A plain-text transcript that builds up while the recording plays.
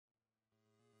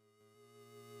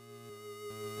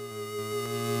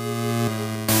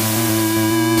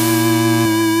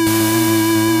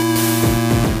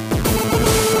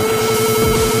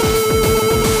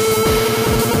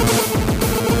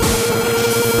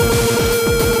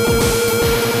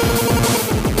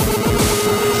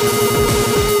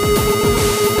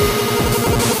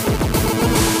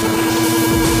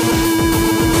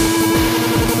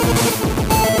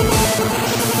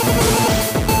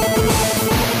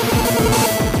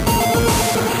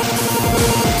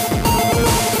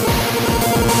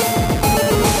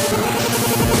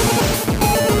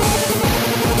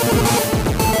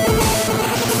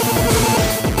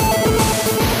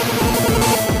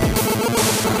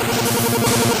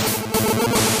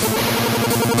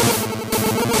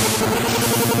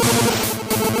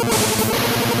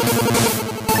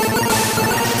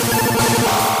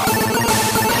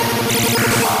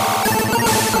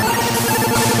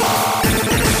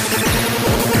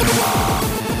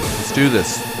Let's do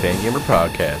this. Fangamer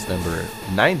Podcast number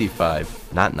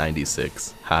 95, not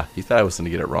 96. Ha, you thought I was going to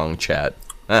get it wrong, chat.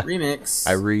 Remix.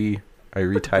 I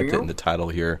retyped it in the title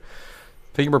here.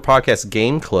 Fangamer Podcast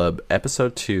Game Club,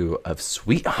 episode 2 of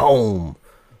Sweet Home.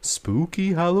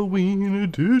 Spooky Halloween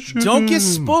edition. Don't get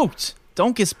spooked.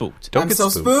 Don't get spooked. I'm so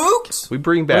spooked. We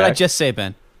bring What did I back just say,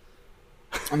 Ben?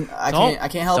 I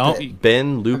can't help it.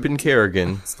 Ben Lupin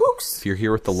Kerrigan. Spooks. If you're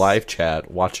here with the live chat,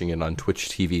 watching it on Twitch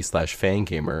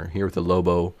TV/Fangamer, here with the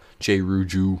Lobo, Jay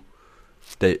Ruju,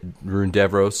 Rune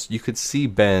Devros, you could see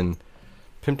Ben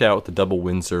pimped out with the double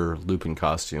Windsor Lupin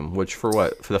costume, which for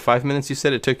the 5 minutes you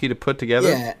said it took you to put together?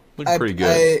 Yeah. Looked pretty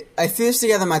good. I threw this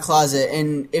together in my closet,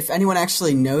 and if anyone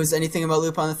actually knows anything about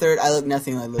Lupin the Third, I look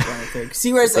nothing like Lupin the Third. Because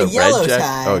he wears a yellow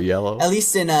tie. Oh, yellow? At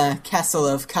least in Castle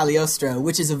of Cagliostro,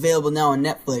 which is available now on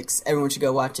Netflix. Everyone should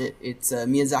go watch it. It's a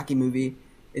Miyazaki movie.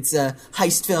 It's a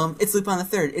heist film. It's Lupin the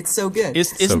Third. It's so good.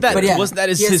 Wasn't that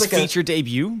his like feature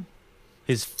debut?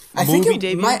 His I movie think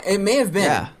debut? it may have been.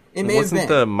 Yeah. It may have Wasn't been.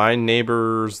 the My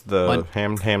Neighbors, the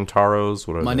Hamtaros,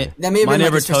 whatever? My That may have My been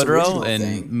Neighbor like his first Totoro original and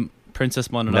thing. Princess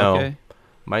Mononoke. No.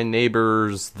 My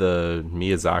Neighbors, the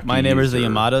Miyazaki. My Neighbors, the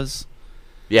Yamadas.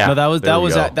 Yeah. No, that's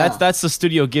Oh. the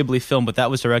Studio Ghibli film, but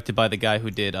that was directed by the guy who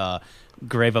did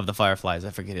Grave of the Fireflies. I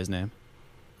forget his name.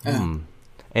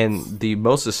 And the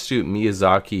most astute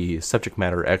Miyazaki subject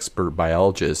matter expert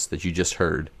biologist that you just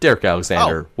heard, Derek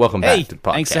Alexander. Welcome back to the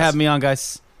podcast. Thanks for having me on,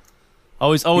 guys.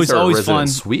 Always He's our resident fun.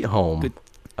 Sweet Home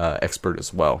expert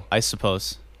as well. I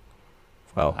suppose.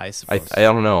 Well, I suppose. I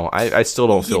don't know. I still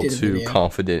don't feel did a too video.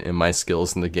 confident in my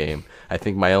skills in the game. I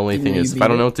think my only thing you is if beat I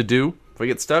don't know it? what to do, if I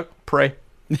get stuck, pray.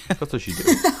 That's what you do.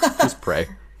 Just pray.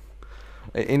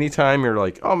 Anytime you're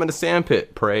like, oh, I'm in a sand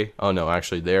pit, pray. Oh, no,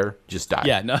 actually there, just die.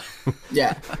 Yeah, no.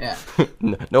 Yeah.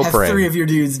 No Have praying. 3 of your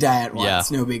dudes die at once.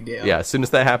 Yeah. No big deal. Yeah, as soon as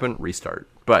that happened, restart.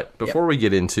 But before we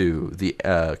get into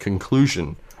the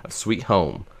conclusion of Sweet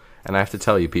Home, and I have to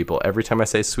tell you, people, every time I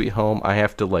say Sweet Home, I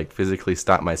have to like physically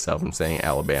stop myself from saying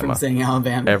Alabama. From saying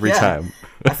Alabama. Every Yeah. time.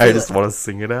 I just want to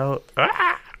sing it out.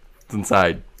 It's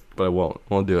inside, but I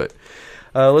won't do it.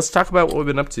 Let's talk about what we've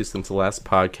been up to since the last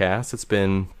podcast. It's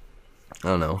been, I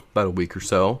don't know, about a week or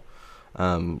so.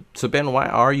 So Ben, why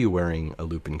are you wearing a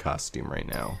Lupin costume right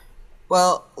now?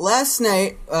 Well, last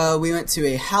night we went to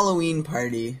a Halloween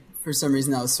party. For some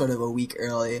reason, that was sort of a week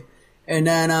early. And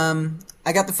then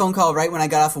I got the phone call right when I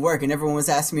got off of work, and everyone was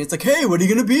asking me, it's like, hey, what are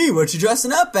you going to be? What you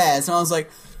dressing up as? And I was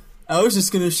like, I was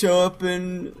just going to show up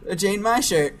in a Jane Mai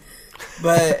shirt.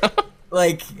 But,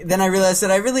 then I realized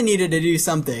that I really needed to do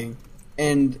something.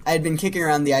 And I had been kicking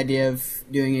around the idea of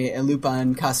doing a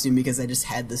Lupin costume because I just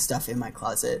had the stuff in my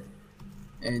closet.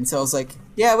 And so I was like,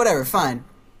 yeah, whatever, fine.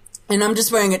 And I'm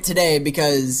just wearing it today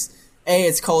because, A,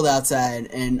 it's cold outside,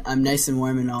 and I'm nice and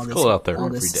warm in all this, cold out there all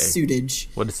every this day. suitage.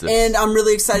 What is this? And I'm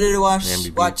really excited to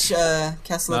Miami watch Beach.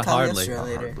 Castle of Not hardly. Cagliostro Not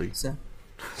later. hardly. So.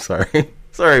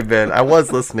 Sorry, Ben. I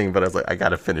was listening, but I was like, I got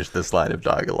to finish this line of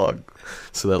dialogue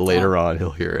so that later on he'll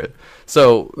hear it.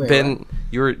 So, Wait, Ben,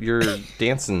 your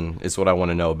dancing is what I want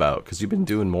to know about because you've been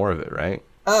doing more of it, right?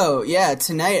 Oh yeah,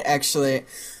 tonight actually.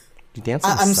 You dance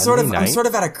on I'm Sunday night? I'm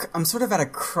sort of at a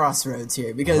crossroads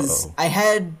here because Uh-oh. I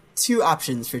had 2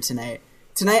 options for tonight.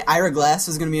 Tonight, Ira Glass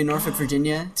was going to be in Norfolk,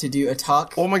 Virginia, to do a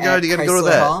talk. Oh my God, at you gotta go to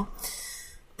Chrysler that. Hall.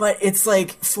 But it's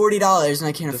like $40, and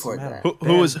I can't afford matter. that.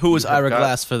 Who was you have Ira got-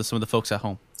 Glass for some of the folks at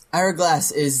home? Ira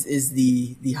Glass is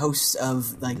the host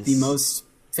of the most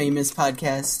famous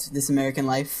podcast, This American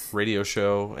Life. Radio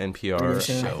show, NPR. Radio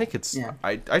show. I think it's. Yeah.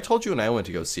 I told you when I went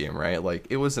to go see him, right? Like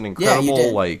it was an you incredible,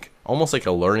 did. like almost like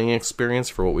a learning experience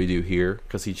for what we do here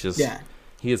because he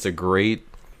has a great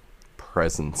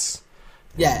presence.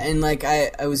 Yeah, and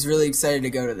I was really excited to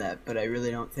go to that, but I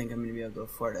really don't think I'm going to be able to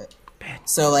afford it.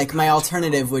 So my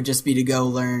alternative would just be to go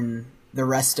learn the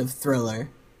rest of Thriller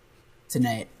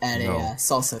tonight at No. a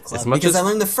salsa club As much because as- I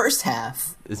learned the first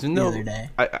half Isn't the no, other day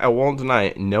I won't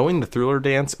deny knowing the Thriller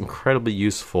dance incredibly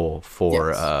useful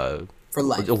for for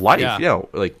life. life. Yeah. You know,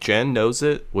 like Jen knows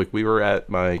it. Like we were at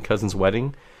my cousin's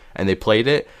wedding and they played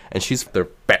it and they're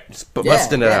just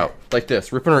busting it yeah. out like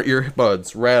this, ripping her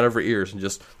earbuds right out of her ears and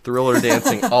just Thriller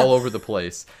dancing all over the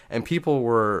place. And people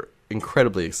were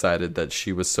incredibly excited that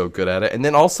she was so good at it. And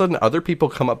then all of a sudden other people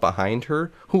come up behind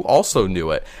her who also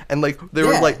knew it. And they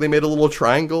were Yeah. they made a little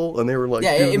triangle and they were like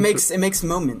Yeah, doing it makes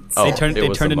moments. Oh. They Yeah. turned it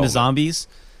was a into moment. zombies.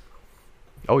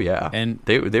 Oh yeah, And-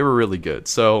 they were really good.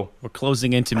 So We're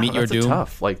closing in to meet your that's a doom.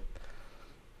 tough. Like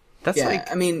that's Yeah,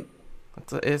 like I mean,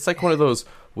 it's like one of those.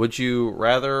 Would you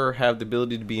rather have the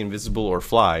ability to be invisible or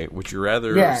fly? Would you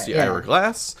rather Yeah, see yeah. Ira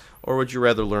Glass or would you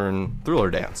rather learn Thriller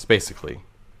dance? Basically,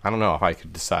 I don't know if I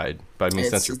could decide, but I mean,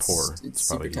 since you're poor, it's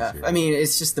probably super tough. easier. I mean,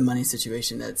 it's just the money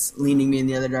situation that's leaning me in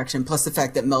the other direction. Plus the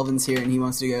fact that Melvin's here and he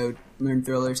wants to go learn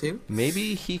Thriller too.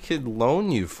 Maybe he could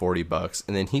loan you $40,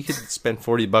 and then he could spend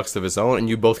 $40 of his own, and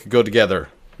you both could go together.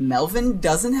 Melvin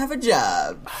doesn't have a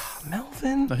job.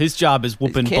 Melvin, His job is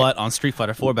whooping can't- butt on Street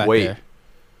Fighter 4 back Wait. there.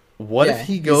 what Yeah, if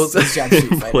he his- goes his job's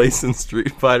Street and Fighter. plays in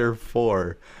Street Fighter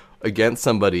 4 against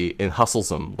somebody and hustles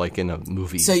them like in a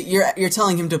movie? So you're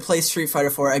telling him to play Street Fighter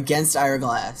 4 against Ira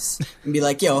Glass and be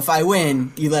like, yo, if I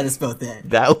win, you let us both in.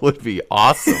 That would be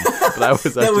awesome. But I was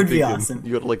That actually would be thinking awesome.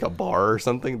 you go to like a bar or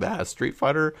something that has Street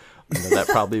Fighter. I know that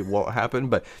probably won't happen,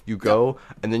 but you go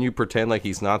and then you pretend like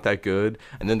he's not that good,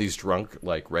 and then these drunk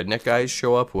like redneck guys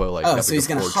show up who are like, Oh, have, so like, he's a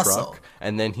gonna Ford hustle. truck,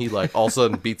 and then he like all of a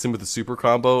sudden beats him with a super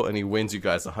combo, and he wins you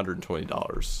guys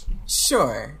 $120,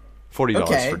 Sure. $40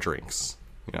 Okay. for drinks.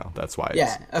 You know that's why. It's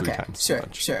Yeah. 3 Okay. times as Sure.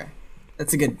 much. Sure.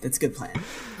 That's a good plan.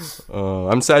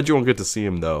 I'm sad you won't get to see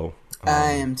him though.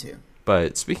 I am too.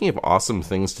 But speaking of awesome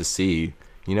things to see,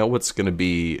 you know what's going to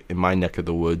be in my neck of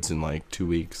the woods in like 2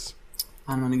 weeks?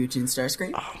 Anamanaguchi and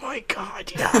Starscream. Oh my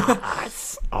god,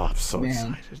 yes! Oh, I'm so Man.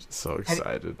 excited. So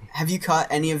excited. Have you caught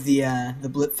any of the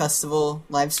Blip Festival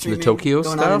live streaming Tokyo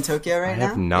going stuff? on in Tokyo right I now?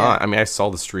 have not. Yeah. I mean, I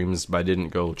saw the streams, but I didn't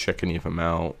go check any of them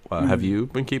out. Have you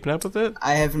been keeping up with it?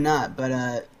 I have not,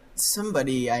 but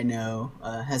somebody I know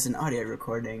has an audio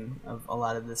recording of a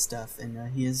lot of this stuff,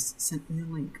 and he has sent me a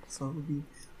link, so I will be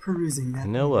perusing that. I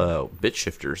know Bit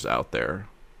Shifters out there.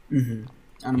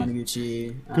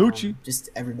 Anamanaguchi, Gucci. just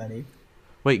everybody.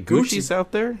 Wait, Gucci. Gucci's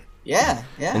out there? Yeah,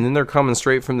 yeah. And then they're coming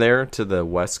straight from there to the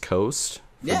West Coast?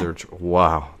 For Yeah. their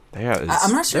wow. I'm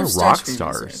not sure They're if rock Starscream is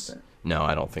stars. there, No,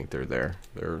 I don't think they're there.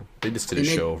 They just did a They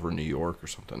made- show over in New York or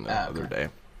something the Oh, other okay. day.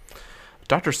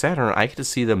 Dr. Saturn, I get to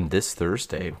see them this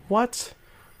Thursday. What?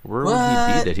 Where would he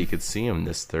What? be that he could see him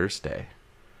this Thursday?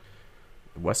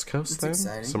 West Coast That's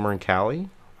then? exciting. Somewhere in Cali?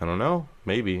 I don't know.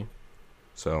 Maybe.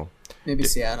 So, Maybe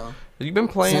Seattle. have you been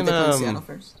playing Isn't that they play Seattle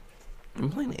first? you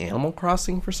been playing Animal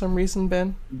Crossing for some reason,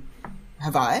 Ben?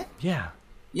 Have I? Yeah.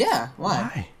 Yeah.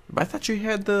 Why? I thought you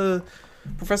had the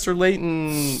Professor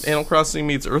Layton Animal Crossing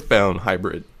meets Earthbound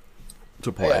hybrid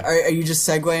to play. Are you just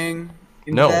segueing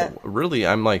into No, that? really,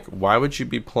 I'm like, why would you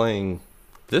be playing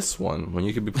this one when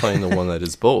you could be playing the one that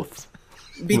is both?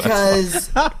 Because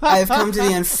I've come to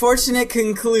the unfortunate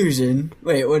conclusion.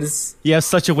 Wait, what is? You have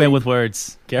such a way with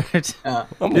words, Garrett. I'm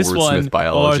a This wordsmith one or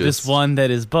biologist. this one that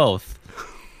is both.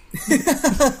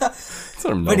 That's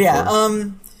what I'm known But yeah,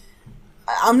 for.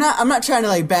 I'm not trying to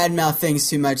like badmouth things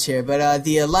too much here, but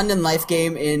the London Life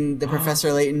game in the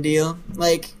Professor Layton deal,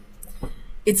 like,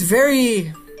 it's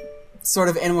very sort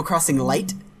of Animal Crossing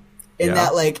light. In Yeah.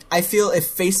 that, like, I feel if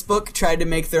Facebook tried to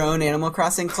make their own Animal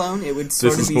Crossing clone, it would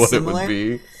sort This of is be what similar. it would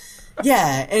be.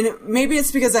 Yeah, and maybe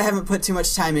it's because I haven't put too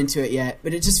much time into it yet,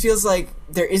 but it just feels like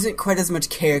there isn't quite as much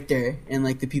character in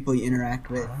like the people you interact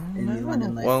with in the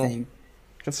London Life Well, thing.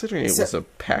 Considering it So- was a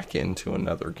pack into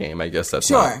another game, I guess that's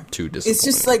Sure, not too disappointing. it's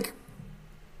just like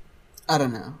I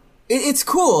don't know. It's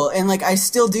cool, and like I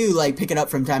still do like pick it up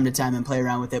from time to time and play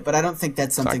around with it, but I don't think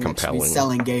that's something that should be compelling.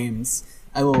 selling games.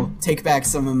 I will take back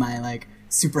some of my like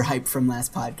super hype from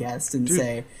last podcast and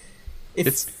say, if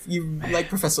it's- you like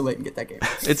Professor Layton, get that game.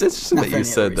 It's interesting Not that for you any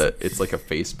said other that it's like a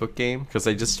Facebook game because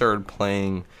I just started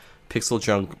playing Pixel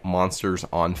Junk Monsters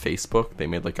on Facebook. They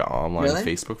made like an online Really?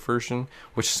 Facebook version,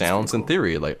 which sounds in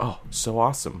theory like, oh, so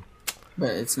awesome.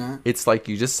 But it's not. It's like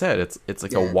you just said. It's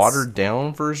like Yeah, a it's- watered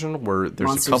down version where there's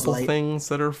Monsters a couple Light. things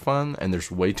that are fun, and there's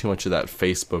way too much of that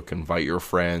Facebook. Invite your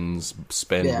friends,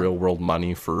 spend Yeah. real world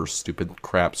money for stupid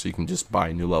crap, so you can just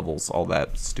buy new levels, all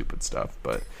that stupid stuff.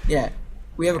 But Yeah.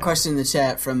 We have a question in the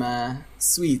chat from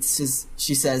Sweets.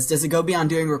 She says, does it go beyond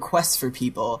doing requests for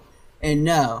people? And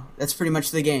no, that's pretty much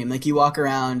the game. Like, you walk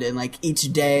around and, like,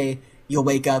 each day you'll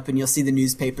wake up and you'll see the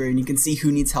newspaper and you can see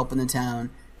who needs help in the town.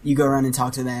 You go around and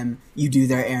talk to them. You do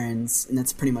their errands, and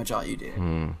that's pretty much all you do.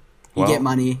 You Well, get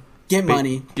money, get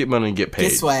money, get money, and get paid.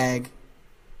 get swag,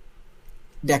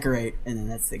 decorate, and then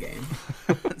that's the game.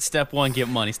 Step 1, get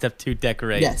money. Step 2,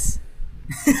 decorate. Yes.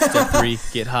 Step 3,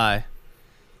 get high.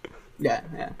 Yeah,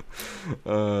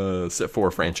 yeah. Step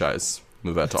 4, franchise.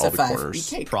 Move out to all Step the 5,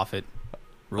 corners. eat cake. Profit.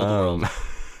 Rule the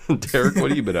world. Derek, what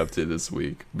have you been up to this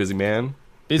week? Busy man?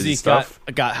 Busy stuff?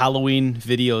 got Halloween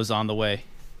videos on the way.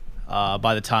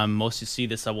 By the time most of you see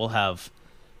this, I will have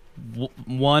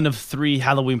one of 3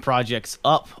 Halloween projects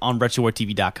up on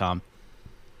RetroWarTV.com.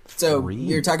 So, 3?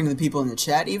 you're talking to the people in the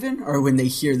chat even, or when they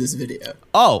hear this video?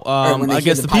 Oh, when they I hear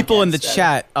guess the the people in the podcast,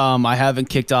 chat, I haven't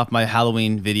kicked off my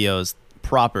Halloween videos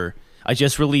proper. I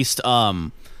just released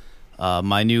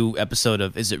My new episode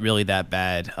of Is It Really That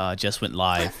Bad just went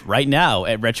live right now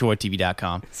at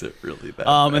RetroWarTV.com. Is it really that?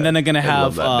 And then I'm gonna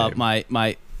have love that name.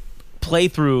 my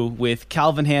playthrough with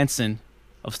Calvin Hansen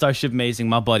of Starship Amazing,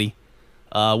 my buddy.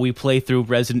 We play through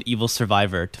Resident Evil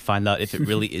Survivor to find out if it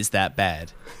really is that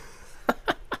bad.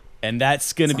 And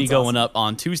that's gonna be going up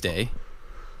on Tuesday.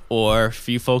 Or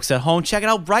for you folks at home, check it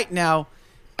out right now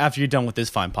after you're done with this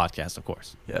fine podcast, of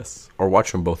course. Yes, or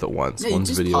watch them both at once. Yeah, you One's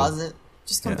just video. pause it.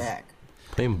 Just come back.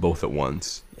 Play them both at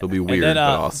once. It'll be weird then, but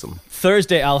awesome.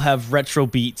 Thursday, I'll have Retro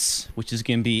Beats, which is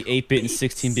going to be 8-bit and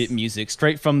 16-bit music,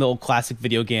 straight from the old classic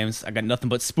video games. I got nothing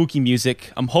but spooky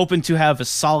music. I'm hoping to have a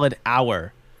solid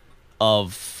hour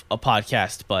of a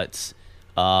podcast, but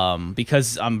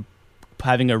because I'm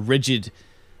having a rigid,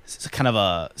 kind of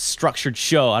a structured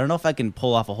show, I don't know if I can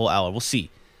pull off a whole hour. We'll see.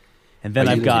 And then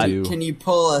Are you I've gonna got... do- Can you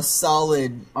pull a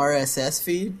solid RSS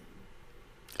feed?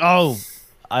 Oh,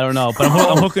 I don't know, but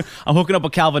I'm hooking up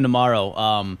with Calvin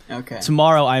tomorrow. Okay.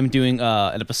 Tomorrow I'm doing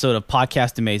an episode of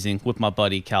Podcast Amazing with my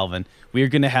buddy Calvin. We are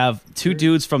going to have two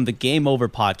dudes from the Game Over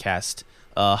podcast,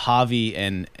 Javi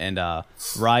and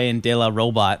Ryan De La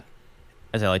Robot,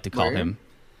 as I like to call Word. him.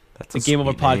 That's The a Game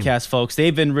Over sweet name. podcast folks.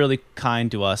 They've been really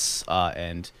kind to us,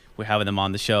 and we're having them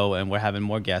on the show, and we're having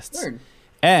more guests. Word.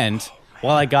 And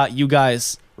while I got you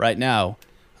guys right now,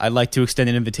 I'd like to extend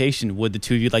an invitation. Would the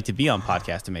two of you like to be on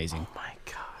Podcast Amazing? Oh my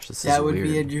gosh, this That is would weird.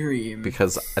 be a dream.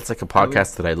 Because it's like a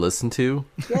podcast that I listen to,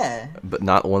 Yeah. but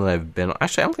not one that I've been on.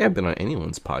 Actually, I don't think I've been on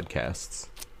anyone's podcasts.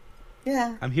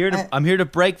 Yeah. I'm here to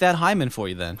break that hymen for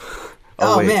you then.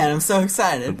 Oh, wait. man, I'm so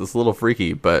excited. It's a little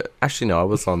freaky, but actually, no, I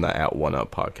was on the At One Up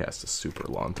podcast a super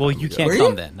long time Well, you ago. can't Were come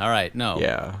you? then. All right, no.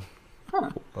 Yeah. Huh.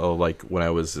 Oh, like when I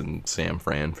was in San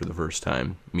Fran for the first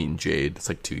time, meeting Jade. It's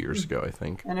like 2 years ago, I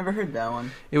think. I never heard that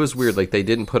one. It was weird. Like, they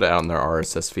didn't put it out on their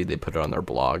RSS feed. They put it on their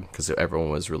blog because everyone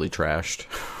was really trashed.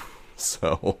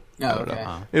 So, I don't okay.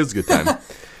 know. It was a good time.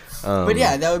 But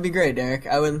yeah, that would be great, Derek.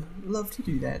 I would love to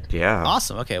do that. Yeah.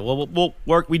 Awesome. Okay. Well, we'll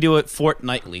work. We do it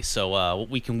fortnightly, so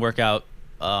we can work out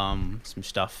some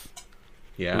stuff.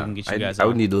 Yeah, We can get you guys I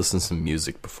would on. need to listen to some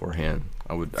music beforehand.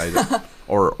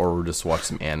 Or just watch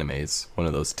some animes. One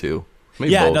of those two.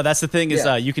 Maybe Yeah. both. No, that's the thing is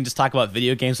Yeah. you can just talk about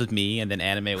video games with me and then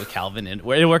anime with Calvin, and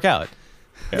it'll work out.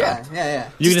 Yeah.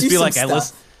 You can just do be some like,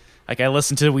 stuff. I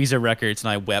listened to Weezer records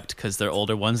and I wept because their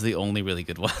older ones, the only really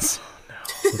good ones.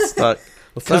 Let's not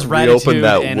Because reopen Ratatouille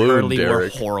that and wound, Hurley were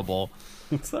Derek. horrible.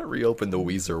 Let's not reopen the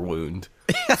Weezer wound.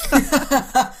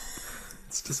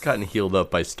 It's just gotten healed up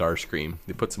by Starscream.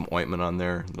 They put some ointment on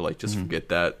there. They're like, just forget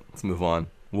that. Let's move on.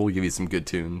 We'll give you some good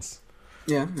tunes.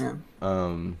 Yeah.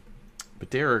 But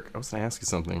Derek, I was going to ask you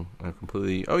something. I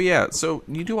completely... Oh, yeah. So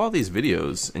you do all these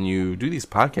videos and you do these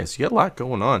podcasts. You got a lot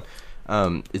going on.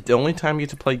 Is the only time you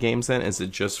get to play games then, is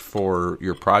it just for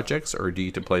your projects, or do you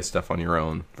get to play stuff on your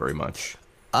own very much?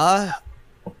 I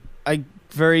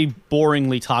very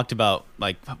boringly talked about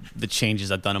like the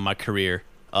changes I've done in my career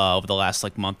over the last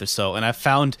like month or so, and I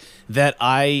found that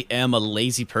I am a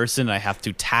lazy person. And I have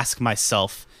to task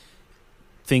myself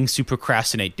things to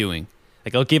procrastinate doing.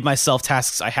 Like I'll give myself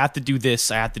tasks. I have to do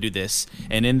this. I have to do this,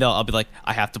 and in I'll be like,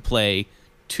 I have to play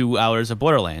 2 hours of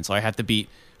Borderlands, or I have to beat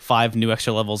 5 new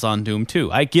extra levels on Doom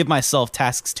 2. I give myself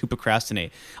tasks to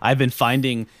procrastinate. I've been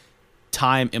finding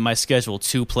time in my schedule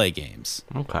to play games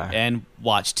Okay. and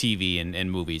watch TV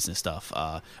and movies and stuff,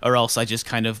 or else I just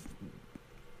kind of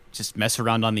just mess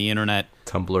around on the internet.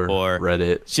 Tumblr, or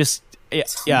Reddit. Just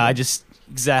yeah, I just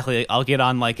exactly. I'll get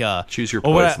on like a Choose your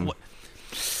or what I- poison.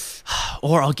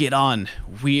 or I'll get on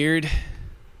weird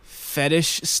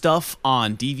fetish stuff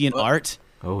on DeviantArt.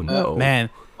 Oh, no. Man,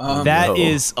 that no.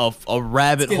 is a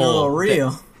rabbit Getting a hole. little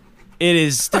real. It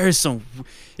is. There's some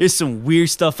weird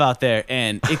stuff out there,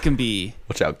 and it can be.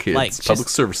 Watch out, kids. Like, Public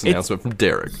just- service it's- announcement from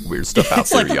Derek. Weird stuff out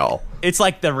It's there, like- y'all. It's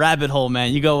like the rabbit hole,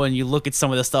 man. You go and you look at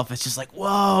some of the stuff. It's just like,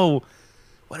 whoa,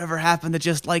 whatever happened to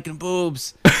just liking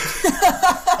boobs?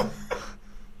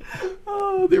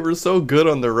 Oh, they were so good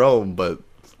on their own, but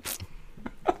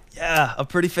Yeah, a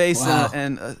pretty face Wow.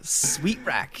 and a sweet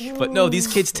rack. But no, these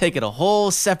kids take it a whole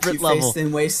separate You level. faced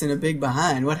and wasting a big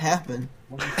behind. What happened?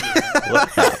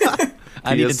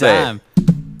 I need a PSA. dime.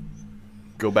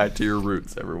 go back to your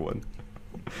roots, everyone.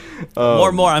 More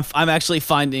and more, I'm actually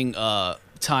finding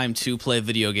time to play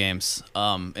video games,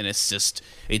 and it's just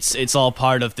it's all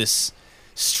part of this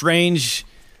strange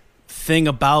thing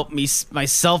about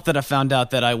myself that I found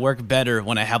out that I work better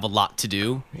when I have a lot to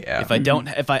do. Yeah. If I don't,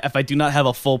 if I do not have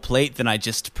a full plate, then I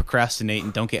just procrastinate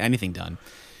and don't get anything done.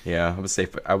 Yeah,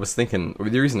 I was thinking,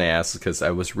 the reason I asked is because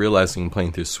I was realizing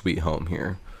playing through Sweet Home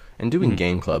here and doing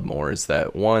Game Club more is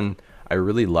that, one, I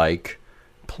really like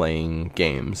playing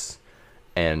games,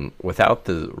 And without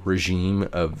the regime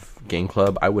of Game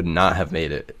Club, I would not have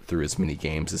made it through as many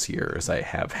games this year as I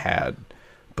have had.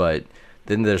 But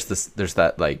then there's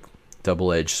that like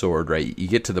double-edged sword, right? You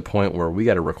get to the point where we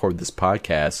got to record this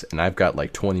podcast, and I've got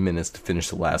like 20 minutes to finish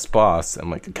the last boss.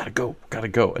 I'm like, gotta go,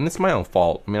 and it's my own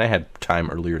fault. I mean, I had time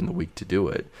earlier in the week to do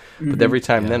it, but every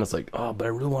time then it's like, oh, but I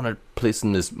really want to play some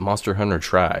of this Monster Hunter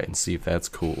Try and see if that's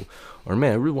cool, or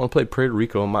man, I really want to play Puerto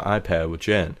Rico on my iPad with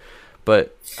Jen,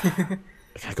 but I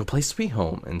gotta go play Sweet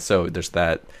Home, and so there's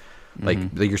that. Like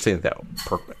you're saying, that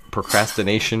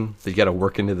procrastination that you got to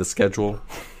work into the schedule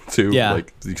too. Yeah.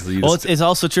 Like, It's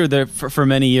also true that for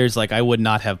many years, like I would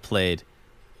not have played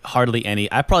hardly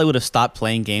any. I probably would have stopped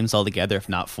playing games altogether if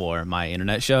not for my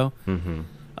internet show.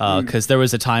 Because there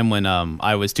was a time when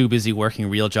I was too busy working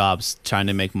real jobs trying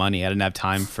to make money. I didn't have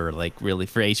time for for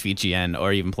HVGN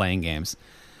or even playing games.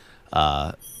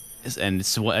 And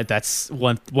that's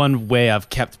one way I've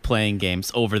kept playing games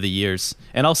over the years.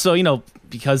 And also,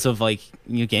 because of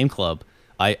Game Club,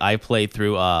 I played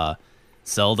through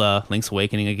Zelda, Link's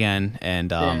Awakening again,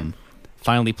 and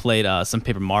finally played some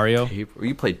Paper Mario.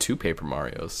 You played 2 Paper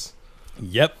Marios.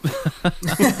 Yep.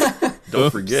 Don't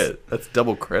forget, that's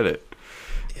double credit,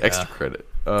 extra credit.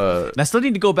 And I still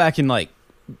need to go back and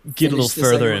get a little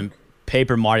further in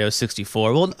Paper Mario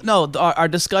 64. Well, no, our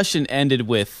discussion ended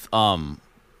with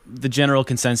the general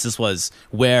consensus was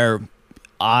where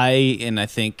I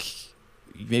think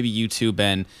maybe you too,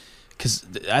 Ben, because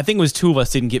I think it was 2 of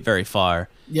us didn't get very far.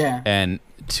 Yeah. And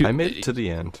I made it to the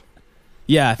end.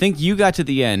 Yeah, I think you got to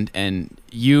the end, and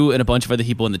you and a bunch of other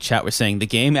people in the chat were saying the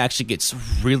game actually gets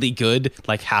really good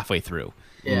halfway through.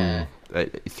 Yeah.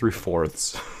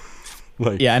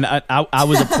 3/4. Yeah, and I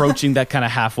was approaching that kind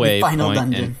of halfway final point.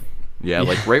 dungeon. Yeah,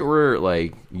 right where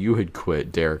you had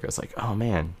quit, Derek, I was like, oh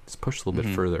man, let's push a little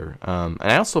bit further. And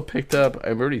I also picked up,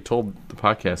 I've already told the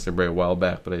podcast everybody a while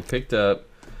back, but I picked up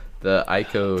the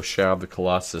Ico Shadow of the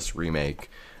Colossus remake.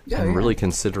 Yeah, I'm really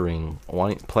considering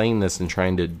playing this and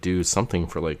trying to do something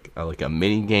for a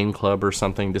mini game club or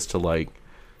something, just to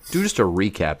do just a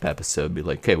recap episode. Be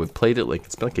like, okay, we've played it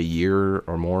it's been a year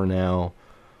or more now.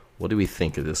 What do we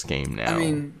think of this game now? I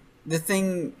mean, the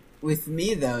thing with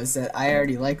me though is that I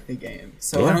already like the game,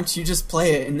 so why don't you just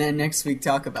play it and then next week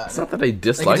talk about it's it? not that I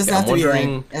dislike it. I'm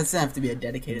wondering. It doesn't have to be a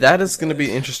dedicated. That is going to be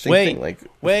an interesting thing.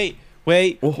 Wait.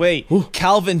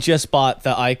 Calvin just bought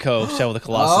the Ico Shadow of the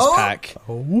Colossus pack.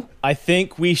 Oh. I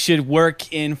think we should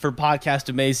work in for Podcast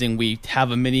Amazing. We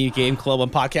have a mini game club on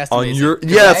Podcast Amazing.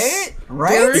 Yes.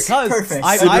 Right? Because Perfect.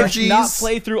 I've Synergies. not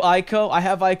played through Ico. I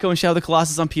have Ico and Shadow of the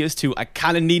Colossus on PS2. I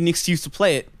kind of need an excuse to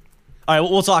play it. All right,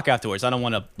 we'll talk afterwards. I don't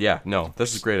want to Yeah, no,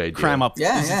 this is a great idea. cram up.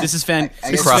 Yeah, This is fan.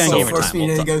 I This is guess fan you'll gamer force time. me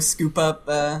We'll to talk. go scoop up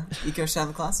Ico Shadow of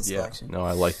the Colossus Yeah, collection. no,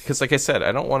 I because like I said,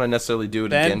 I don't want to necessarily do it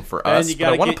Ben, again for Ben, us, you but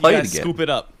I want to play it again. Scoop it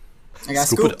up. I got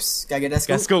Scoop it scoops. Gotta get that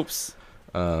scoop. Got scoops.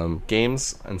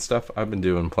 Games and stuff I've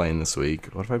been playing this week.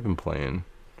 What have I been playing?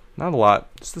 Not a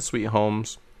lot. Just the Sweet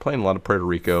Homes. Playing a lot of Puerto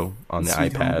Rico on the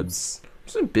Sweet iPads. Homes.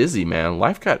 Just been busy, man.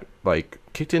 Life got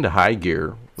kicked into high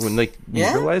gear when you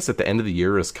realize that the end of the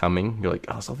year is coming. You're like,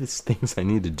 oh, there's all these things I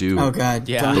need to do. Oh god,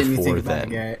 Yeah. don't even Before think about then.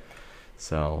 it, Garrett.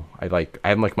 So I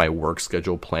have my work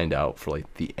schedule planned out for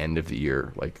the end of the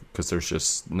year, because there's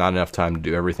just not enough time to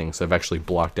do everything. So I've actually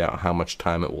blocked out how much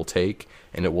time it will take,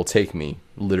 and it will take me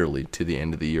literally to the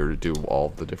end of the year to do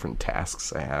all the different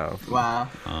tasks I have. Wow.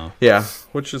 Yeah,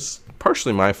 which is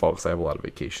partially my fault because I have a lot of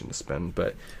vacation to spend,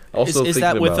 but also Is thinking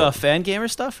that with about, fan gamer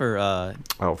stuff or?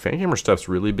 Fangamer stuff's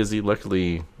really busy.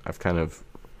 Luckily, I've kind of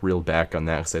reeled back on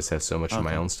that because I just have so much of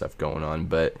my own stuff going on,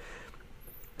 but.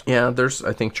 Yeah,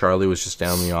 I think Charlie was just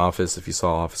down in the office, if you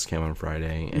saw Office Cam on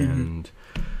Friday, and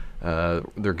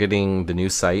they're getting the new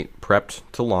site prepped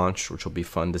to launch, which will be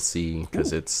fun to see,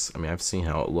 because I've seen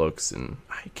how it looks, and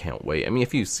I can't wait. I mean,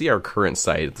 if you see our current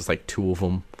site, there's 2 of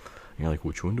them, and you're like,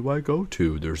 which one do I go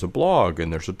to? There's a blog,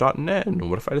 and there's a .net,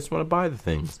 and what if I just want to buy the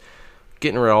things?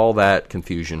 Getting rid of all that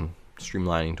confusion,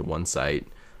 streamlining to one site,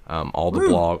 all the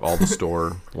blog, all the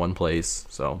store, one place,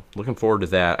 so looking forward to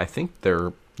that. I think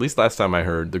at least last time I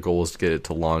heard, the goal is to get it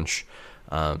to launch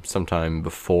sometime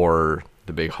before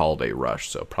the big holiday rush,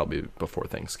 so probably before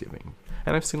Thanksgiving.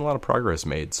 And I've seen a lot of progress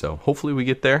made, so hopefully we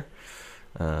get there.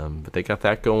 But they got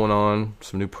that going on.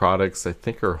 Some new products I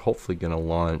think are hopefully going to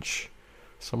launch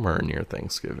somewhere near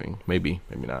Thanksgiving. Maybe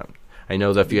not. I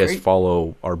know that if you guys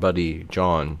follow our buddy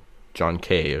John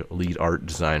K, lead art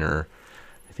designer,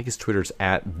 I think his Twitter's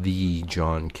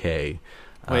 @TheJohnK.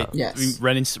 Wait, Yes.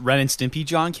 Ren and Stimpy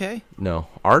John K? No,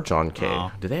 our John K.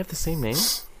 Oh. Do they have the same name?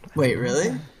 Wait,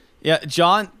 really? Yeah,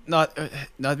 John. Not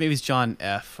maybe it's John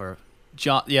F or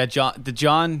The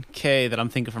John K that I'm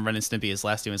thinking from Ren and Stimpy, his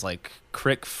last name is like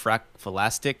Crick Frack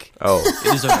Phalastic. Oh,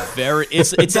 It is a very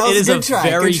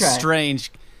very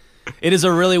strange. It is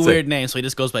a really weird name, so he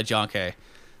just goes by John K.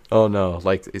 oh no!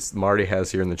 Like Marty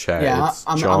has here in the chat. Yeah, it's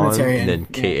I'm John Italian. and then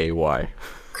Yeah. Kay.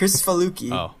 Chris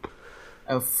Faluki. Oh,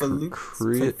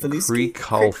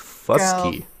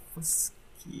 Krikalfusky.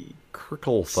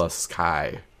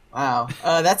 Krikalfusky. Wow,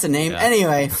 that's a name. Yeah.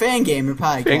 Anyway, Fangamer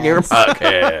Podcast.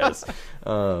 Fangamer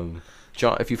Podcast.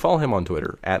 John, if you follow him on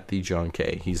Twitter at the John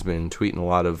K, he's been tweeting a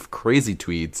lot of crazy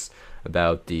tweets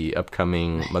about the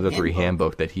upcoming Mother 3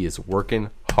 handbook that he is working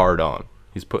hard on.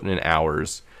 He's putting in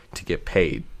hours to get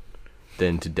paid,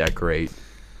 then to decorate,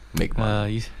 make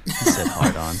money. you said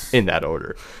hard on. In that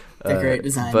order. Decorate,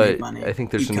 design, But make money. I think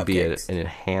there's eat going to be an cupcakes.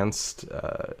 enhanced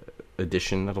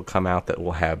edition that'll come out that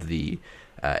will have the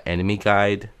enemy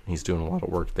guide. He's doing a lot of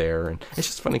work there, and it's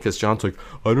just funny because John's like,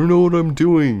 I don't know what I'm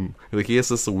doing. Like he has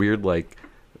this weird like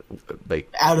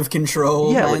Out of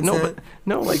control. yeah, mindset.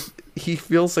 like he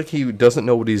feels like he doesn't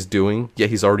know what he's doing. Yeah,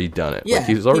 he's already done it. Yeah, like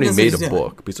he's he already knows what made he's a doing.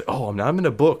 book. But he's like, oh, I'm in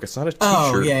a book. It's not a Oh,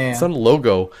 T-shirt. yeah. It's not a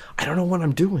logo. I don't know what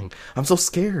I'm doing. I'm so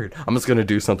scared. I'm just gonna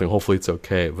do something. Hopefully, it's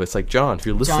okay. But it's like, John, if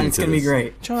you're listening it's to gonna be this,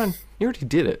 great. John, you already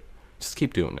did it. Just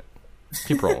keep doing it.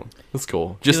 Keep rolling. That's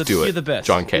cool. Just do it. You're the best.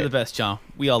 John K. You're the best, John.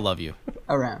 We all love you.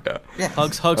 Around. Yeah.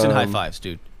 Hugs, and high fives,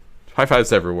 dude. High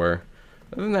fives everywhere.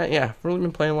 Other than that, yeah, really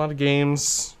been playing a lot of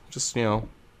games. Just,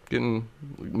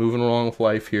 moving along with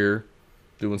life here,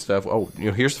 doing stuff. Oh,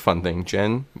 here's the fun thing.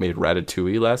 Jen made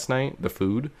ratatouille last night, the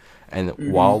food, and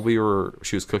while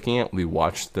she was cooking it, we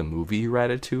watched the movie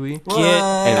Ratatouille. What?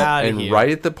 Get out of And here. right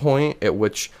at the point at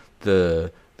which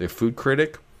the food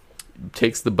critic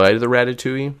takes the bite of the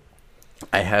ratatouille,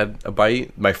 I had a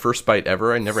bite, my first bite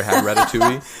ever. I never had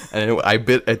ratatouille, and I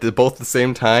bit at both at the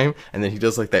same time. And then he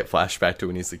does like that flashback to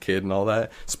when he's a kid and all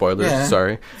that. Spoilers, Yeah.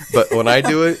 sorry, but when I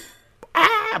do it,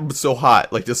 I'm so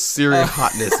hot, like just searing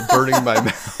hotness burning my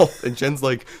mouth. And Jen's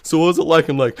like, "So what was it like?"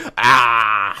 I'm like,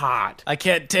 hot. I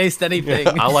can't taste anything.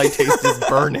 All I taste is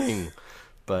burning.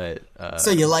 But So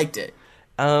you liked it.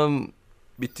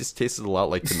 it just tasted a lot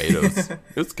like tomatoes. It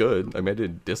was good. I mean, I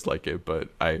didn't dislike it, but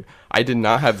I did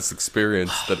not have this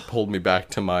experience that pulled me back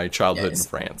to my childhood Yes. in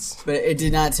France. But it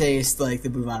did not taste like the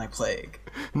bubonic plague.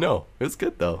 No, it was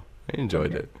good though. I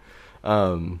enjoyed it.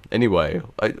 Anyway,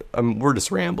 we're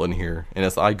just rambling here, and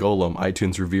as iGolem,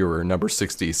 iTunes reviewer number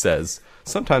 60 says,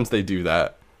 sometimes they do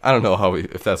that. I don't know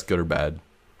if that's good or bad.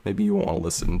 Maybe you won't want to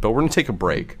listen, but we're gonna take a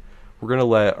break. We're gonna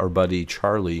let our buddy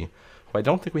Charlie, who I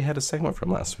don't think we had a segment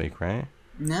from last week, right?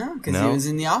 No, because he No? was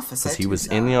in the office. Because he was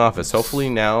in the office. Hopefully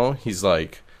now he's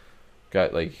he's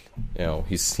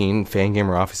seen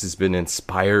Fangamer Office, has been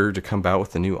inspired to come out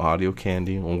with a new audio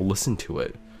candy, and we'll listen to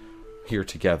it here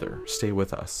together. Stay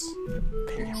with us.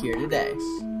 Here today.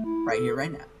 Right here,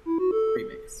 right now.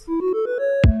 Remix.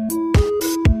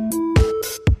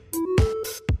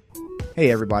 Hey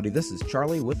everybody, this is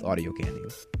Charlie with Audio Candy.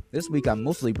 This week I'm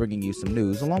mostly bringing you some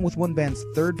news along with one band's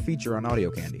third feature on Audio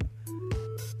Candy.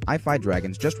 Hi-Fi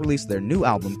Dragons just released their new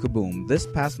album, Kaboom, this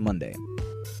past Monday.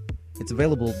 It's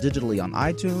available digitally on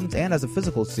iTunes and as a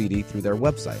physical CD through their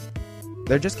website.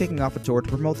 They're just kicking off a tour to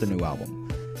promote the new album.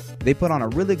 They put on a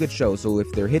really good show, so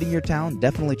if they're hitting your town,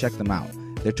 definitely check them out.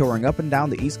 They're touring up and down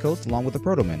the East Coast along with the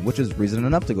Protomen, which is reason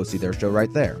enough to go see their show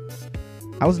right there.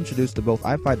 I was introduced to both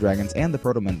Hi-Fi Dragons and the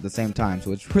Protomen at the same time,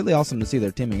 so it's really awesome to see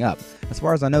they're teaming up. As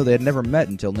far as I know, they had never met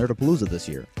until Nerdapalooza this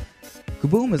year.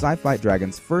 Kaboom is Hi-Fi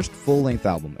Dragons' first full-length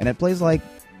album, and it plays like,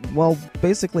 well,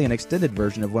 basically an extended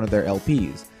version of one of their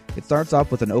LPs. It starts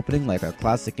off with an opening like a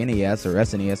classic NES or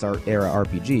SNES era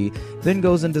RPG, then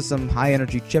goes into some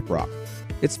high-energy chip rock.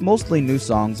 It's mostly new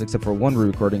songs except for one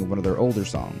re-recording of one of their older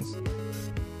songs.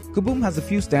 Kaboom has a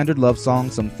few standard love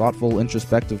songs, some thoughtful,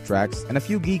 introspective tracks, and a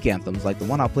few geek anthems like the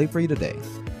one I'll play for you today.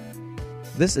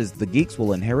 This is The Geeks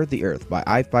Will Inherit the Earth by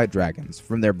Hi-Fi Dragons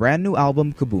from their brand new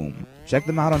album Kaboom. Check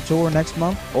them out on tour next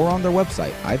month or on their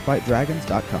website,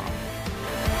 hifidragons.com.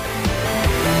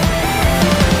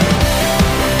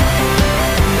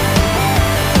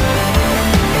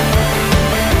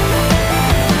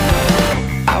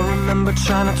 I remember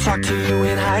trying to talk to you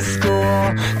in high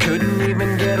school. Couldn't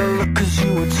even get a look cause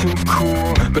you were too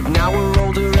cool. But now we're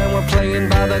older and we're playing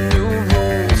by the new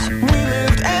rules. We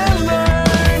lived and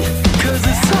learned, cause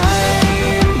as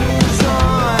time moves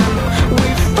on, we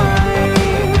find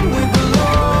we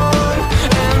belong.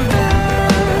 And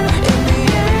then, in the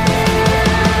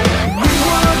end, we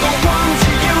were the ones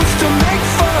you used to make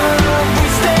fun of. We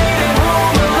stayed at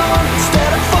home alone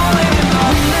instead of falling in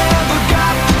love. We never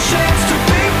got the chance to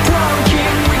be prom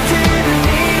king. We didn't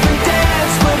even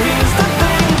dance, but here's the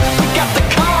thing, we got the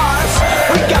cars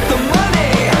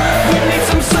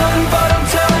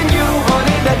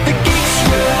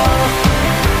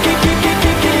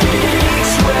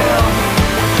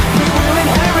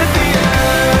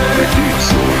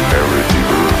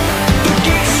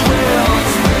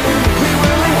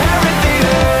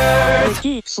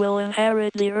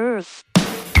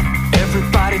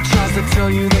to tell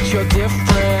you that you're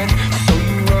different. So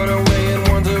you run away and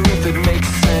wonder if it makes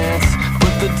sense.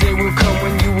 But the day will come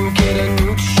when you will get a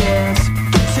new chance.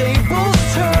 The tables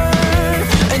turn,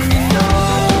 and you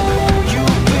know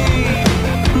you'll be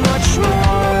much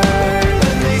more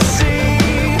than they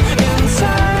see. In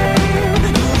time,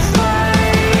 you'll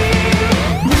find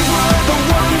we were the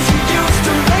ones you used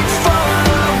to make fun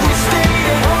of. We stayed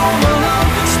at home alone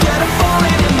instead of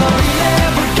falling in love.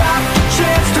 Never got the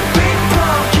chance to be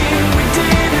broken. We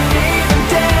didn't even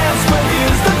dance. But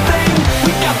here's the thing: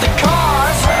 we got the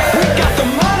cars, we got the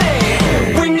money.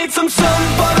 We need some sun,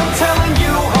 but I'm telling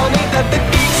you, honey, that the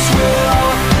geeks will.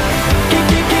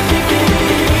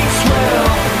 Geeks will.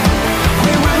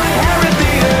 We will inherit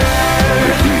the earth.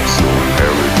 The geeks will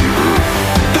inherit the earth.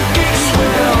 The geeks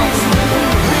will.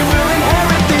 We will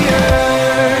inherit the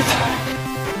earth.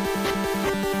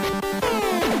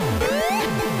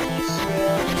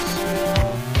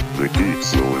 The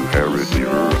geeks will inherit the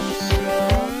earth.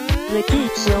 The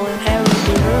geeks will inherit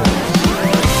the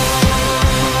earth.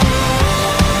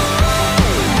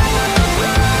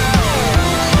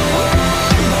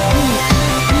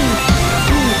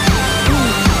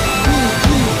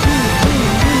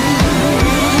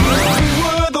 We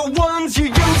were the ones you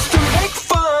used to make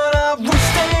fun of. We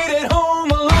stayed at home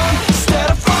alone instead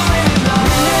of falling in love.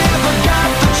 Never got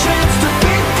the chance to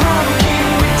be broken.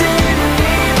 We didn't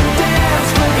even dance.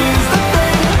 But here's the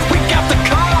thing: we got the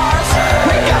cars,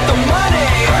 we got the money.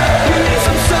 We need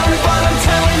some sun, but I'm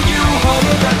telling you,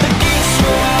 honey, that the geeks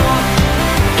will.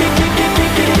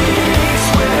 Geeks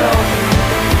will.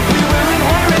 We will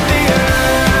inherit the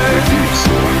earth. The geeks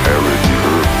will inherit the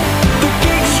earth. The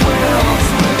geeks will.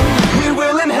 We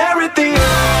will inherit the earth.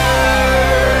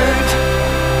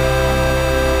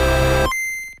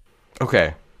 Okay,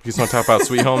 you just want to talk about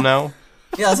Sweet Home now?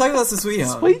 Yeah, let's talk about some Sweet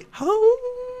Home. Sweet Home,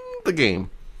 the game.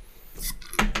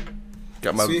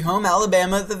 Got my Sweet Home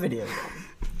Alabama, the video game.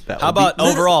 that How would be- about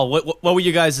overall? What were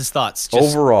you guys' thoughts?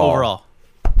 Just Overall.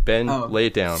 Ben? Oh. Lay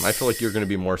it down. I feel like you're going to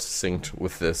be more succinct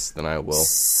with this than I will.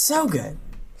 So good.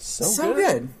 So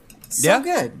good. So Yeah?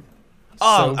 good. So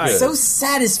all right. good. So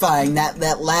satisfying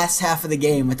that last half of the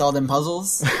game with all them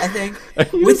puzzles, I think.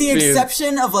 You With the just being-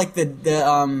 exception of like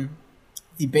the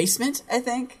basement, I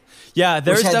think. Yeah,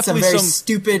 there's Which had some definitely very some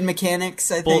stupid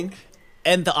mechanics, I well, think.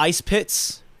 and the ice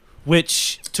pits,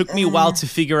 which took me a while to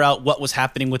figure out what was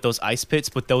happening with those ice pits,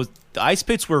 but the ice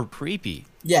pits were creepy.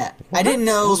 Yeah. I didn't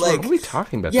know Those were- like what are we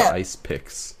talking about? yeah. The ice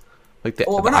picks, like the,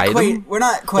 well, the we're not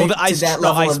item. quite the to ice- that no,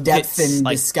 level ice of depth pits, and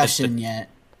like, discussion yet.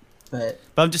 But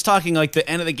But I'm just talking like the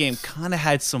end of the game kind of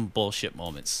had some bullshit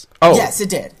moments. Oh, yes, it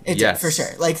did. It yes. did for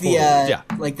sure. Like the Totally. Yeah.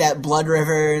 like that blood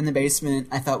river in the basement,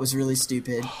 I thought was really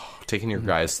stupid. taking your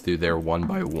guys through there one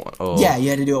by one. Oh. Yeah, you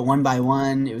had to do it one by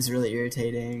one. It was really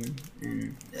irritating.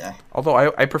 And Although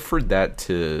I preferred that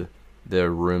to the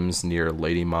rooms near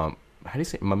Lady Mom. How do you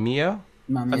say Mamiya?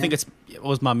 Mamiya. I think it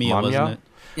was Mamiya, Mamiya? wasn't it?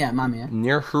 yeah, Mamiya.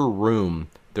 Near her room,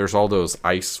 there's all those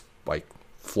ice like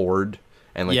floored,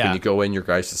 and like Yeah. when you go in, your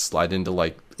guys just slide into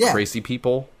like Yeah. crazy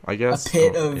people. I guess A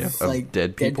pit Oh, of yeah, like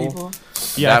dead people.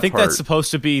 Yeah, I That think part. that's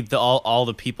supposed to be all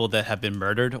the people that have been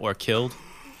murdered or killed.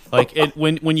 Like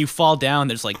when you fall down,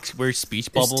 there's like weird speech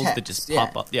There's bubbles that text, just yeah.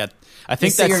 pop up. Yeah, I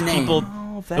think say that's your name. people.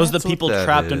 Oh, those are that's the people what that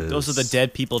trapped. Those are the is.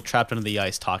 dead people trapped under the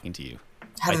ice talking to you.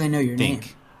 How do they know your name?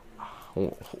 Think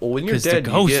Well, when you're 'Cause the dead,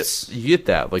 ghosts. you get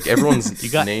that. Like everyone's you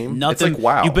got name. nothing. It's like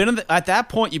wow. You've been at that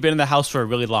point. You've been in the house for a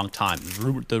really long time.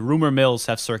 The rumor mills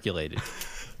have circulated.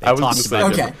 They I was talked gonna say,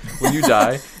 about it. Okay. when you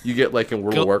die, you get like in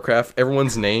World Guild- of Warcraft,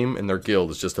 everyone's name and their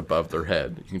guild is just above their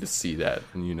head. You can just see that,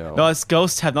 and you know No, us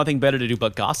ghosts have nothing better to do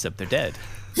but gossip. They're dead.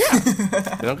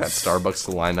 they don't got Starbucks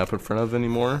to line up in front of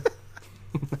anymore.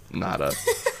 Nada.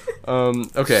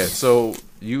 Okay, so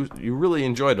you really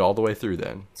enjoyed it all the way through,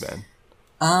 then, Ben.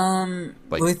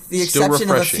 Like, With the still exception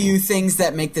of a refreshing. few things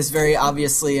that make this very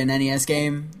obviously an NES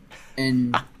game,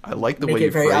 and I like the make way it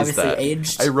you very phrased obviously that.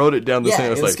 aged. I wrote it down. Yeah, Thing. I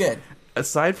was it was like, good.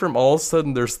 aside from all of a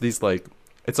sudden, there's these like,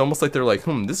 it's almost like they're like,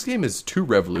 this game is too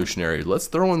revolutionary. Let's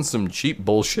throw in some cheap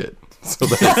bullshit so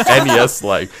that it's NES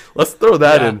like. Let's throw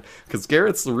that Yeah. in because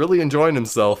Garrett's really enjoying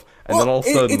himself, and then all of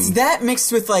a sudden, it's that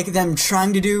mixed with like them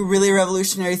trying to do really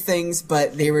revolutionary things,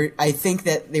 but I think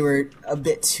that they were a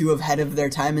bit too ahead of their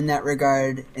time in that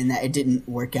regard, and that it didn't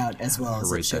work out as well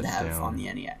as write it should that have down. on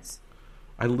the NES.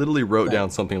 I literally wrote down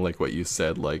something like what you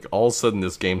said. Like all of a sudden,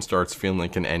 this game starts feeling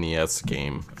like an NES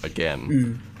game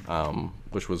again,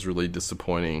 which was really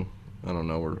disappointing. I don't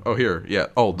know where. Oh, here. Yeah.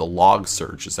 Oh, the log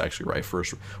search is actually right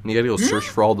first. When you got to go search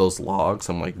for all those logs,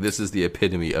 I'm like, this is the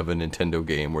epitome of a Nintendo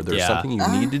game where there's something you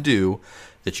need to do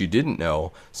that you didn't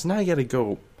know. So now you got to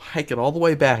go hike it all the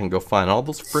way back and go find all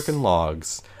those freaking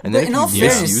logs. And then But in if all you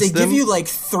fairness, misuse they them, give you like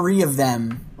 3 of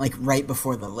them like right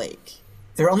before the lake.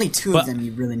 There are only 2 of them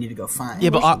you really need to go find. Yeah,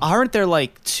 but aren't there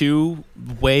like 2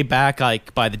 way back,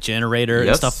 like by the generator and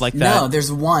Yes. stuff like that? No,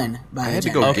 there's 1 by I the had to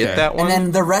go generator. get that one. And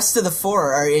then the rest of the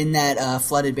 4 are in that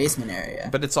flooded basement area.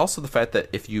 But it's also the fact that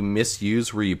if you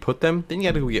misuse where you put them, then you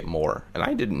got to go get more. And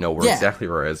I didn't know exactly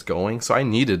where I was going, so I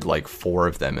needed like 4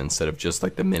 of them instead of just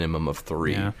like the minimum of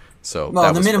 3. Yeah. So Well,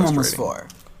 that the was minimum was frustrating.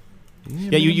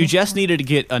 4. Yeah, you just needed to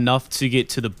get enough to get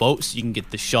to the boat so you can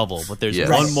get the shovel. But there's Yes.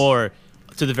 one Right. more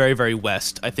to the very, very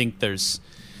west. I think there's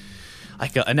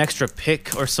like an extra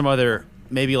pick or some other,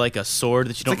 maybe like a sword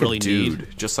that you don't It's like really a dude, need.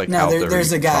 just like No, out there- there.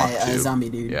 there's you a can guy, talk a to. zombie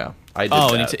dude. Yeah, I did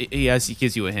Oh, that. and he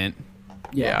gives you a hint.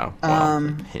 Yeah. Wow.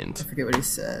 I Hint. forget what he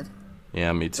said.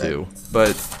 Yeah, me too. But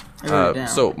I wrote it down.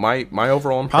 so my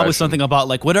overall impression. Probably something about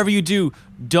like, whatever you do,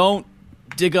 don't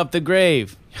dig up the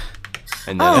grave.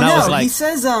 And then, Oh And I no, was like- he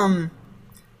says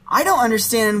I don't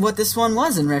understand what this one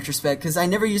was in retrospect because I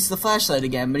never used the flashlight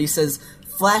again. But he says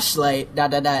flashlight ...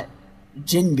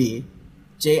 Jinbi,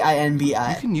 Jinbi.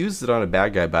 you can use it on a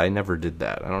bad guy, but I never did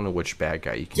that. I don't know which bad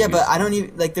guy you can. Yeah, use but it I on. don't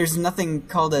even like. There's nothing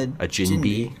called a A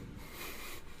Jinbi.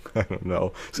 I don't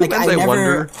know. Like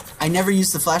Sometimes I never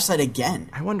used the flashlight again.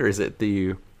 I wonder, is it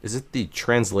the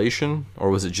translation or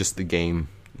was it just the game?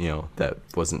 You know, that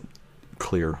wasn't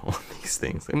clear on these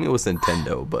things. I mean, it was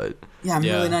Nintendo, but Yeah, I'm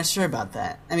Yeah. really not sure about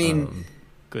that. I mean,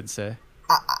 Good say.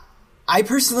 I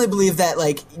personally believe that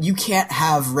like you can't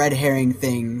have red herring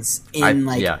things in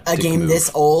a dick game move.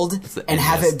 this old the and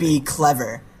have NES it be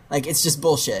clever. Like it's just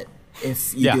bullshit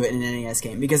if you Yeah. do it in an NES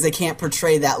game because they can't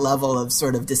portray that level of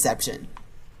sort of deception.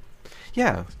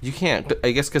 yeah, you can't.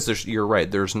 I guess because you're right.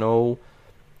 There's not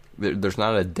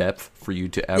a depth for you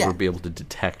to ever Yeah. be able to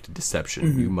detect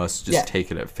deception. You must just Yeah. take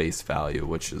it at face value,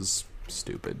 which is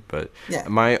stupid. But Yeah.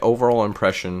 my overall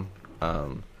impression,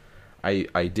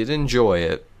 I did enjoy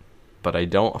it, but I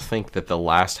don't think that the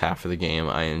last half of the game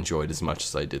I enjoyed as much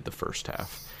as I did the first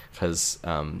half. Because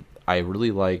I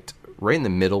really liked right in the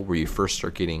middle where you first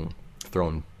start getting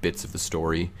thrown bits of the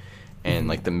story, and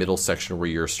like the middle section where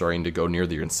you're starting to go near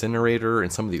the incinerator,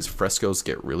 and some of these frescoes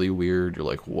get really weird. You're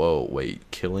like, whoa, wait,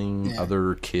 killing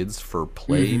other kids for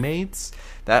playmates?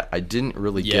 That I didn't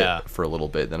really Yeah. get for a little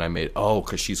bit. Then I made,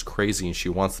 because she's crazy and she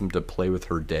wants them to play with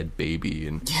her dead baby,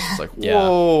 and it's like, Yeah.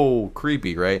 whoa,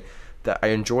 creepy, right? That I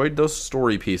enjoyed those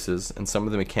story pieces and some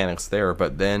of the mechanics there,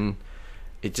 but then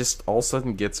it just all of a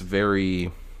sudden gets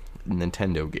very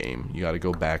Nintendo game. You got to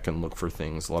go back and look for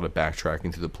things. A lot of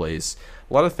backtracking through the place.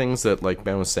 A lot of things that, like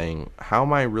Ben was saying, how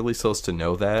am I really supposed to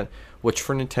know that? Which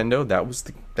for Nintendo,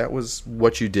 that was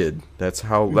what you did. That's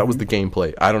how that was the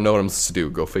gameplay. I don't know what I'm supposed to do.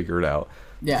 Go figure it out.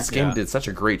 Yeah. This game Yeah. did such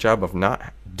a great job of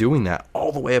not doing that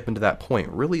all the way up into that point.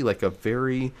 Really, like a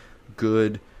very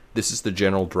good. This is the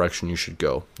general direction you should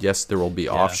go. Yes, there will be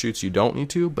offshoots you don't need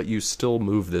to, but you still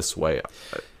move this way.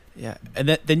 Yeah,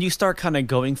 and then you start kind of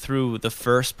going through the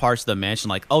first parts of the mansion,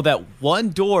 like, oh, that one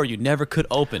door you never could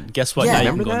open. Guess what? Yeah. Now you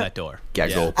can Remember go in that? that door. Yeah,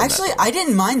 go open that Actually, door. I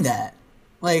didn't mind that.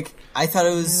 Like I thought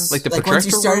it was Like the once you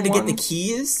projector started to room get the one?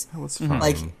 keys. That was fine.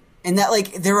 Like and that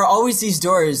like there were always these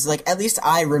doors. Like at least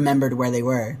I remembered where they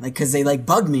were. Like because they like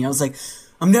bugged me. I was like,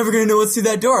 I'm never gonna know what's through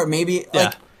that door. Maybe Yeah.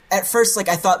 like at first like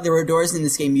I thought there were doors in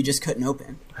this game you just couldn't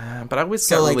open. But I always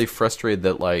So, got like- really frustrated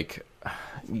that like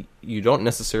you don't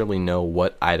necessarily know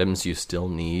what items you still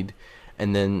need,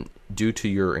 and then due to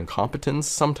your incompetence,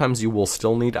 sometimes you will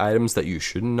still need items that you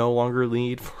shouldn't no longer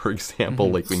need. For example,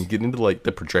 like when you get into like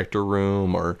the projector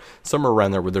room or somewhere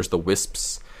around there where there's the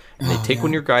wisps, and they take one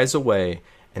of your guys away,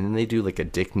 and then they do like a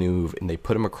dick move, and they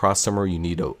put him across somewhere you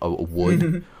need a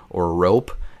wood or a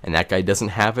rope. And that guy doesn't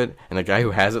have it, and the guy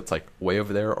who has it's like way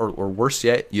over there, or worse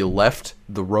yet, you left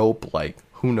the rope like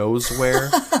who knows where.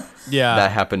 Yeah. That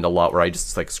happened a lot where I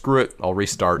just like, screw it, I'll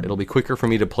restart. It'll be quicker for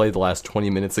me to play the last 20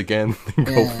 minutes again than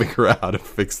go Yeah. figure out how to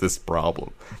fix this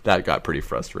problem. That got pretty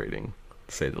frustrating,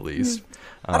 to say the least.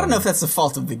 I don't know if that's the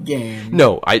fault of the game.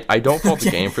 No, I don't fault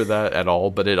the game for that at all,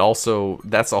 but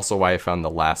that's also why I found the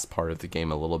last part of the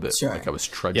game a little bit Sure. like I was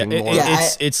Yeah, trudging more.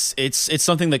 it's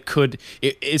something that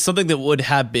it's something that would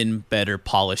have been better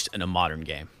polished in a modern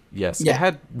game. Yes, Yeah. it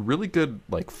had really good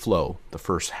like flow the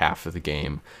first half of the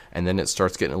game, and then it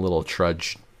starts getting a little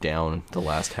trudge down the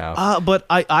last half. But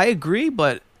I agree.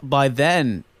 But by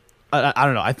then, I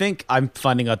don't know. I think I'm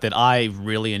finding out that I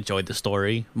really enjoyed the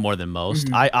story more than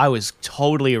most. I was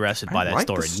totally arrested by that like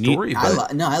story. the story,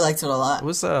 but I liked it a lot. it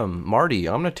was Marty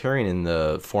Omnitarian in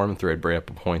the forum thread brought up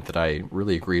a point that I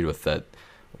really agreed with. That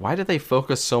why did they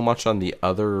focus so much on the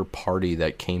other party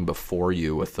that came before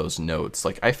you with those notes?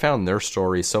 Like, I found their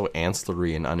story so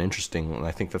ancillary and uninteresting, and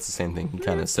I think that's the same thing he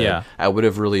kind of said. Yeah. I would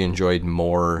have really enjoyed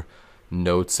more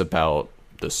notes about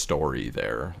the story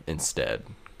there instead.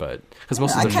 But because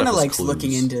most of I the kind of stuff is liked looking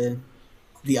clues. into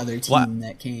the other team Well,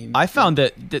 that came. I found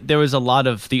that there was a lot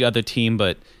of the other team,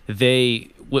 but they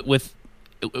with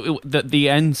the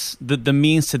ends, the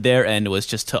means to their end was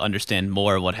just to understand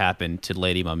more of what happened to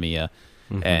Lady Mamiya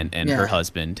and Yeah. her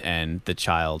husband and the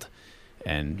child,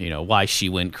 and why she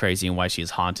went crazy and why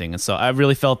she's haunting. And so I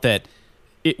really felt that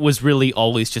it was really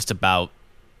always just about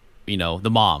the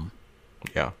mom.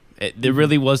 Yeah. There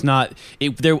really was not.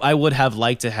 I would have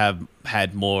liked to have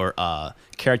had more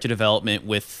character development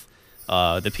with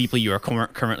the people you are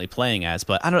currently playing as,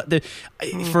 but I don't.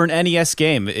 For an NES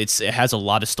game, it has a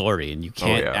lot of story, and you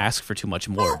can't ask for too much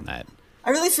more than that. I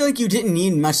really feel like you didn't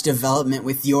need much development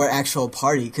with your actual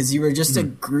party because you were just a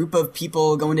group of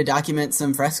people going to document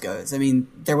some frescoes. I mean,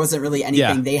 there wasn't really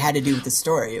anything they had to do with the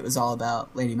story. It was all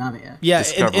about Lady Mamiya. Yeah, in the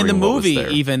Discovering what was movie, there.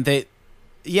 even they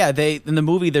in the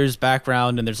movie there's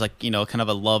background and there's kind of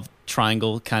a love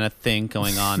triangle kind of thing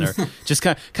going on, or just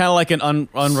kind of like an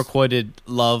unrequited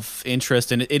love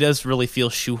interest, and it does really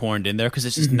feel shoehorned in there because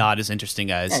it's just not as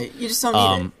interesting as Yeah, you just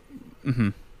don't need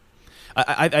it.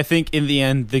 I think in the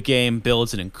end the game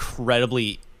builds an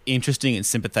incredibly interesting and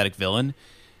sympathetic villain,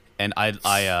 and I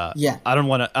don't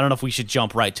know if we should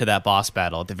jump right to that boss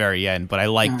battle at the very end, but I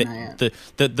like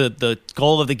the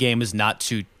goal of the game is not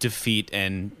to defeat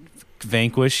and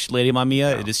vanquish Lady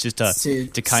Mamiya. It is just to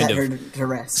kind set of her to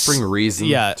rest. Bring reason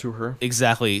to her.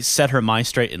 Exactly, set her mind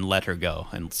straight and let her go,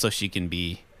 and so she can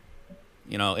be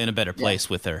in a better place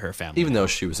with her family. Even though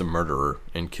she was a murderer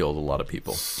and killed a lot of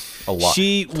people. A lot.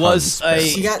 She tons, was a-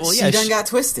 She got Well, she yeah, done she- got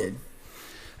twisted.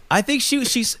 I think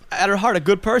she's at her heart a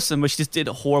good person, but she just did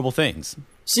horrible things.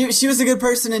 She was a good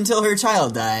person until her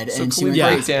child died, So and can she we went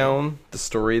break crazy. down the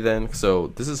story then?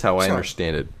 So this is how I Sure.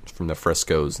 understand it from the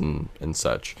frescoes and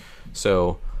such.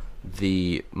 So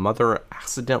the mother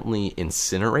accidentally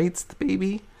incinerates the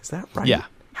baby. Is that right? Yeah.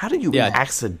 How do you Yeah.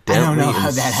 accidentally? I don't know how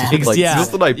that happens. Like, Yeah. this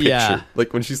is what I picture. Yeah.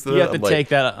 Like when she's You have to like, take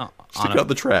that she took out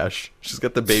the trash. She's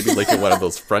got the baby like in one of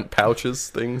those front pouches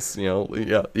things, Yeah, you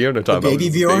know what I'm talking about. baby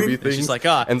these Bjorn? baby And things. she's like,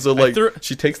 and so I like threw-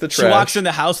 she takes the She trash. walks in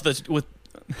the house with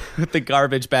the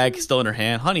garbage bag still in her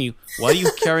hand. Honey, why are you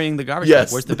carrying the garbage Yes.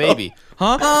 bag? Where's the baby?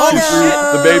 Huh?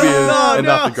 The baby is, No, and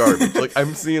not no. the garbage. Like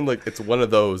I'm seeing, like it's one of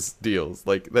those deals.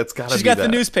 Like that's gotta She's be got that. the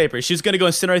newspaper. She was going to go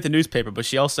incinerate the newspaper, but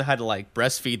she also had to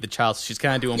breastfeed the child. So she's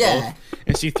kind of doing Yeah. both.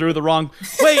 And she threw the wrong.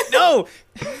 Wait, no.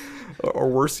 Or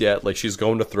worse yet, like she's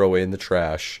going to throw in the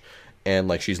trash, and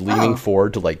like she's leaning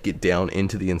forward to like get down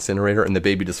into the incinerator, and the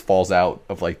baby just falls out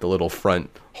of like the little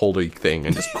front holder thing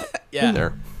and just Yeah. in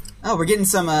there. Oh, we're getting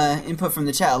some input from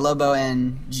the chat. Lobo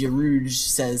and Girouge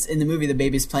says, in the movie, the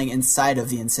baby's playing inside of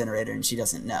the incinerator, and she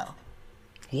doesn't know.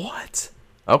 What?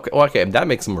 Okay, well, okay, that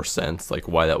makes more sense. Like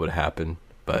why that would happen,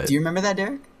 but Do you remember that,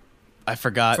 Derek? I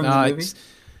forgot. From No, the I movie? just-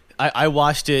 I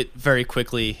watched it very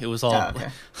quickly. It was all. Oh, okay.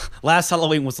 Last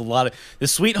Halloween was a lot of. The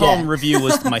Sweet Home Yeah. review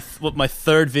was my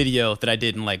third video that I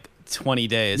did in 20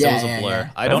 days. Yeah, it was a yeah, blur. yeah.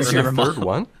 I don't was your remember. third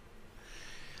one.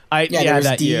 Yeah, there was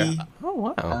that D. year.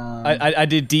 Oh wow. I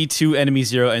did D2, Enemy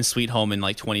Zero, and Sweet Home in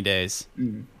 20 days.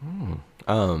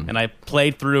 And I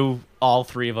played through all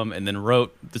three of them, and then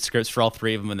wrote the scripts for all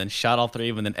three of them, and then shot all three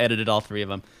of them, and then edited all three of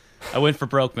them. I went for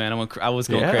broke, man. I was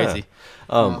going crazy.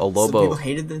 A Some Lobo people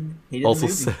hated the also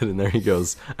movie. said in there, he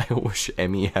goes, "I wish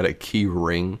Emmy had a key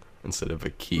ring instead of a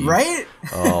key." Right?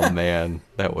 Oh man,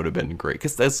 that would have been great.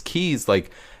 Because those keys, like,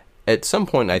 at some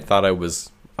point, I thought I was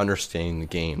understanding the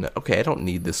game. That okay, I don't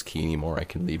need this key anymore. I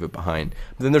can leave it behind.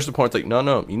 But then there's the point, like,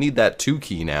 no, you need that 2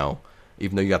 key now,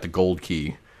 even though you got the gold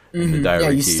key. And the diary Yeah,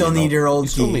 you key, still need your old You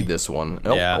still key. need this one,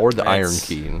 Nope, Yeah, or the iron it's-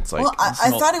 key. And it's like, Well,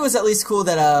 I thought it was at least cool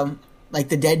that, like,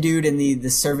 the dead dude in the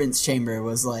servant's chamber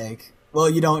was like, well,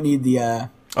 you don't need the,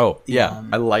 oh yeah,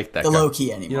 I like that. the guy. low key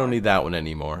You anymore. don't need that one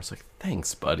anymore. It's like,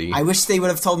 thanks, buddy. I wish they would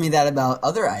have told me that about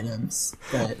other items.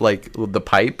 But Like the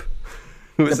pipe.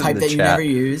 Who was the in pipe the that you chat? never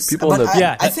use. People but in the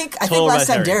Yeah, I think total last red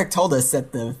time herring. Derek told us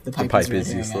that the pipe, pipe was is red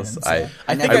herring useless. item, so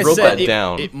I think I I wrote said that it-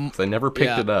 down. it- 'Cause I never picked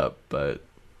yeah. it up, but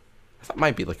I thought it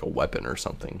might be like a weapon or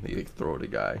something that you could throw at a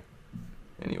guy.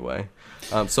 Anyway,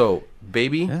 so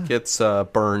baby gets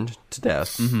burned to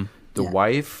death. Mm-hmm. The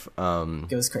wife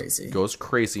goes crazy. goes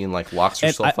crazy and like locks And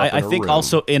herself I up in a think room.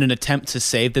 also in an attempt to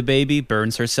save the baby,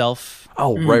 burns herself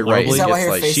Oh, right. Is It that why It's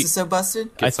her like face she- is so busted?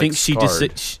 I gets, think like, she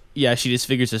scarred. she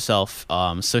disfigures herself,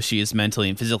 so she is mentally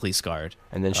and physically scarred.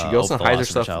 And then she over goes the and hides loss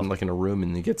of her herself child. in like in a room,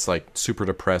 and then gets like super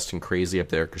depressed and crazy up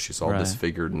there because she's all Right.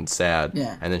 disfigured and sad.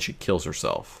 Yeah. And then she kills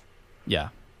herself. Yeah.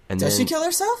 And Does then, she kill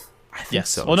herself? I think Yes.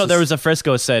 so. Oh no, It's there just- was a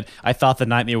fresco said, "I thought the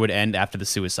nightmare would end after the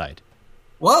suicide."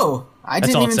 Whoa, I That's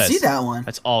didn't all even it says. see that one.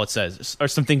 That's all it says, or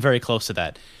something very close to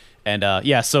that. And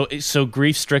yeah, so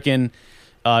grief stricken.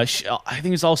 I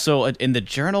think it's also in the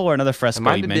journal or another It fresco.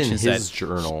 might He have been mentions his that.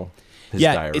 journal. His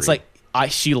Yeah, diary. it's like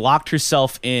she locked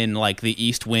herself in like the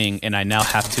east wing, and I now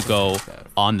have to go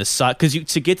on the side because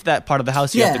to get to that part of the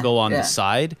house, you have to Yeah, go on yeah. the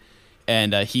side.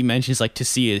 And he mentions like to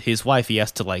see his wife, he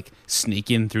has to like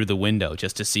sneak in through the window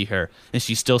just to see her, and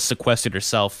she's still sequestered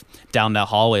herself down that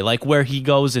hallway, like where he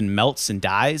goes and melts and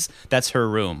dies. That's her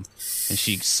room, and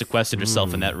she sequestered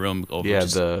herself in that room over Yeah,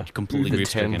 just the completely the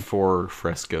grief-stricken. 10-4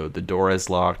 fresco. The door is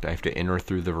locked. I have to enter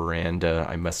through the veranda.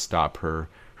 I must stop her.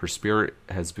 Her spirit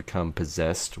has become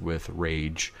possessed with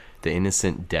rage. The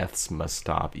innocent deaths must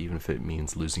stop, even if it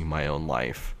means losing my own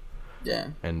life. Yeah.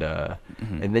 And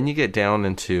and then you get down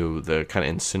into the kind of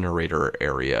incinerator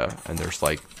area, and there's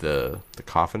like the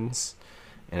coffins,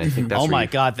 and I think that's Oh where my you-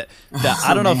 god!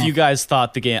 I don't know if man. you guys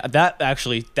thought the game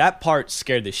that part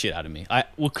scared the shit out of me.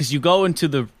 Because you go into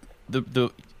they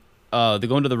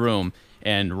go into the room,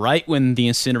 and right when the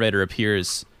incinerator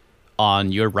appears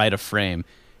on your right of frame,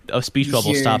 a speech You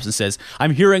bubble hear- stops and says,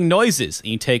 "I'm hearing noises."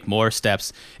 And you take more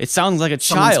steps. It sounds like a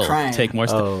Someone's child. crying. Take more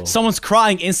steps. Oh. Someone's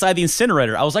crying inside the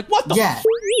incinerator. I was like, "What the Yeah.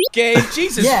 game?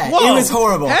 Jesus!" Yeah, Whoa. it was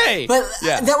horrible. Hey, but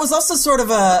yeah. that was also sort of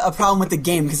a problem with the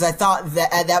game because I thought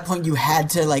that at that point you had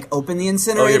to like open the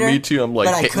incinerator. me too. I'm, like,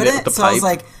 but I hitting it with couldn't. the So I was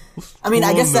pipe. like, I mean,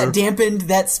 I Ooh, guess that no. dampened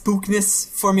that spookness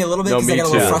for me a little bit No, because I me got a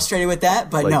little too. frustrated with that.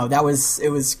 But Like- no, it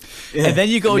was. And then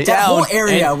you go that down. whole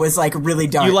area and was like really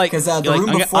dark. you like, because the you're room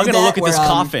like, before I'm gonna that look at this where,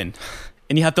 coffin,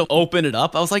 and you have to open it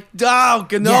up. I was like, oh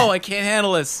no, Yeah. I can't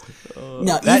handle this.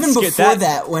 No, That even sca- before that-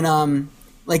 that, when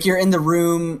like you're in the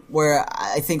room where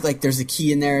I think like there's a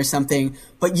key in there or something,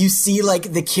 but you see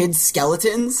like the kids'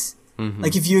 skeletons. Mm-hmm.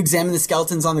 Like if you examine the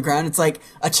skeletons on the ground, it's like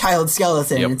a child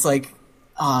skeleton. Yep. It's like,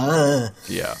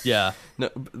 Yeah. Yeah, No,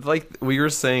 like we were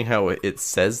saying how it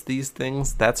says these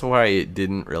things. That's why it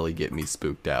didn't really get me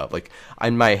spooked out. Like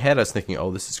in my head, I was thinking, "Oh,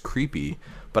 this is creepy,"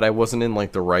 but I wasn't in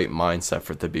like the right mindset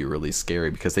for it to be really scary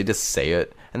because they just say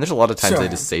it. And there's a lot of times Sure. they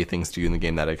just say things to you in the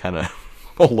game that I kind of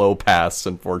blow past,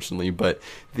 unfortunately. But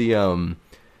the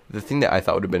thing that I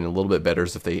thought would have been a little bit better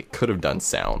is if they could have done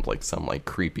sound, like some like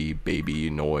creepy baby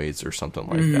noise or something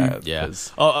like that. yeah.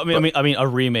 'cause Oh, I mean, a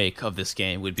remake of this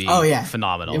game would be Oh, yeah.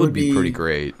 phenomenal. It it would would be be- pretty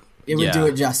great. it would Yeah. do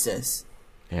it justice.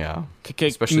 Yeah.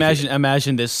 Especially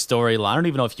imagine this storyline. I don't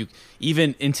even know if you,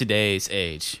 even in today's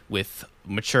age with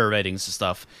mature ratings and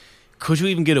stuff, could you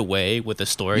even get away with a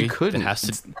story You couldn't. that has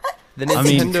to? The I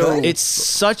mean, Nintendo. could. it's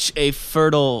such a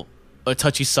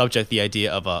touchy subject. The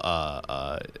idea of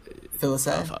a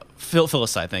Filicide.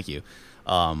 filicide. Thank you.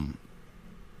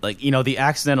 Like, you know, the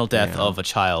accidental death Yeah. of a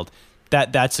child.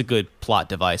 That's a good plot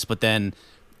device. But then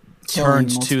Killing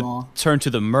turn multiple. to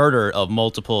the murder of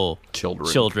multiple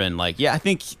Children. Like, yeah, I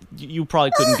think you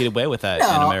probably couldn't get away with that in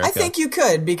No, America. I think you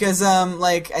could because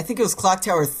like I think it was Clock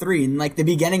Tower 3 and like the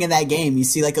beginning of that game you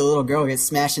see like a little girl get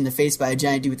smashed in the face by a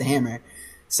giant dude with a hammer.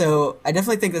 So I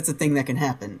definitely think that's a thing that can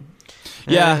happen.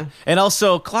 Yeah, and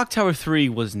also Clock Tower 3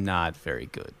 was not very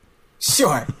good.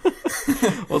 Sure.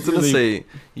 Well, I was gonna say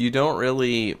you don't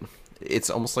really.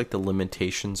 It's almost like the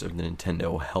limitations of the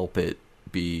Nintendo help it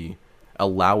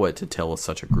allow it to tell us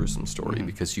such a gruesome story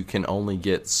because you can only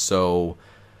get so.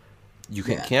 You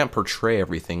Yeah. can't portray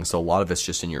everything, so a lot of it's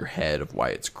just in your head of why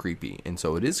it's creepy, and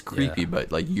so it is creepy. Yeah.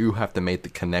 But like you have to make the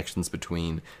connections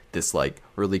between this like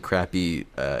really crappy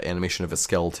animation of a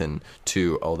skeleton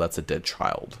to that's a dead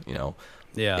child. You know,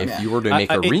 Yeah. if Yeah. you were to make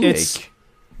a it's- remake.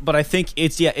 But I think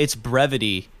it's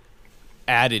brevity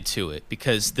added to it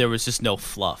because there was just no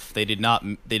fluff. They did not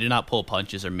pull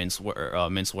punches or mince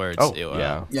words. Oh, It,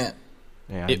 yeah. Yeah.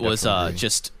 Yeah, I it was definitely agree.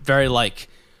 just very like,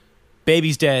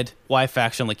 baby's dead, wife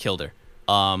accidentally killed her.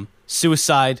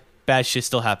 Suicide, bad shit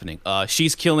still happening.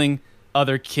 She's killing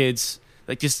other kids.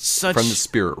 Like just such from the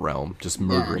spirit realm, just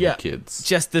murdering yeah, kids.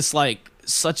 just this like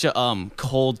such a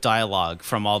cold dialogue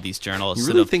from all these journalists.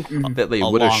 You really instead think of that they a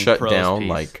would have long shut prose down piece.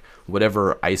 like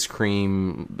whatever ice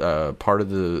cream part of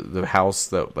the house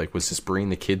that like was just bringing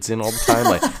the kids in all the time?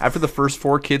 Like after the first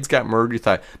 4 kids got murdered, you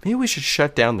thought maybe we should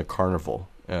shut down the carnival.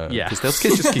 Yeah. because those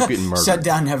kids just keep getting murdered. Shut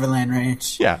down Neverland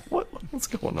Ranch. Yeah, what's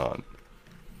going on?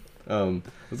 I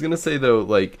was gonna say though,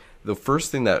 like the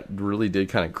first thing that really did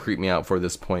kind of creep me out for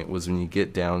this point was when you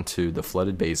get down to the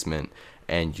flooded basement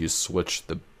and you switch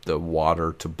the the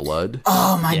water to blood.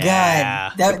 Oh my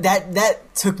Yeah. god,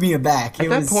 that took me aback. At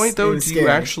that point, though, do you scary.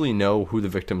 actually know who the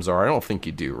victims are? I don't think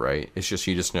you do, right? It's just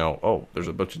you just know, oh, there's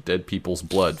a bunch of dead people's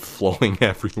blood flowing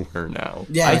everywhere now.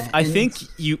 Yeah, I and think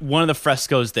one of the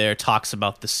frescoes there talks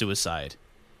about the suicide.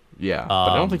 Yeah, but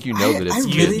I don't think you know that it's I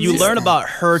You, really you missed learn that. about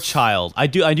her child. I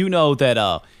do know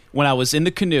that when I was in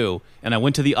the canoe and I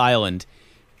went to the island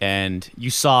and you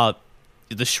saw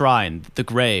the shrine, the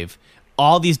grave,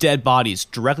 all these dead bodies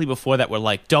directly before that were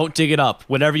like, don't dig it up.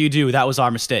 Whatever you do, that was our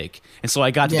mistake. And so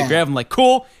I got to Yeah. the grave. I'm like,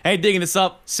 cool. I ain't digging this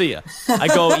up. See ya. I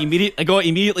go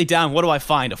immediately down. What do I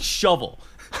find? A shovel.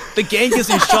 The gang gives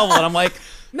me a shovel, and I'm like,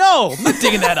 no, I'm not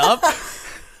digging that up.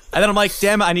 And then I'm like,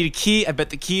 damn it, I need a key. I bet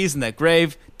the key's in that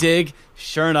grave. Dig.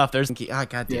 Sure enough, there's a key. Ah,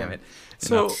 god damn Yeah. it.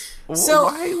 So, So,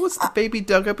 why was the baby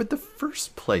dug up in the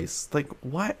first place? Like,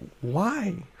 why?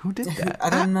 Why? Who did that?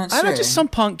 I'm not I sure. don't know, just some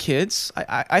punk kids.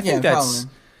 I think Yeah, that's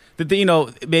that. You know,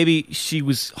 maybe she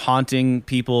was haunting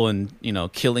people and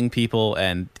killing people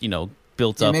and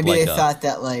built up maybe like they a. thought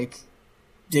that like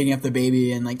digging up the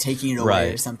baby and like taking it away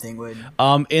Right. or something would.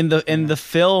 In the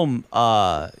film,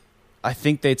 I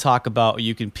think they talk about,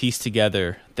 you can piece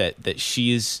together that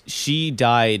she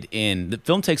died in the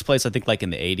film takes place, I think, like in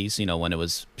the 80s, when it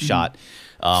was shot,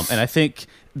 and I think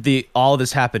all of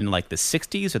this happened in like the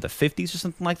 60s or the 50s or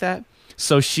something like that.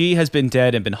 So she has been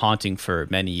dead and been haunting for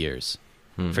many years,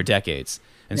 for decades.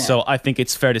 And Yeah. so I think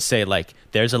it's fair to say, like,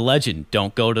 there's a legend.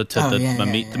 Don't go to Oh, the yeah, yeah,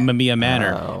 the yeah. Mamiya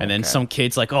Manor. Oh, And then okay. some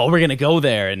kids like, oh, we're going to go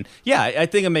there. And yeah, I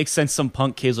think it makes sense. Some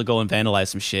punk kids will go and vandalize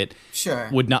some shit. Sure.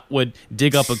 Would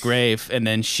dig up a grave, and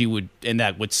then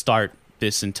that would start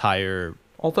this entire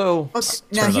Although, Okay,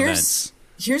 now turn of here's events.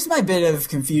 here's my bit of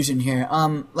confusion here.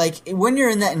 Like when you're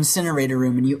in that incinerator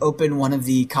room and you open one of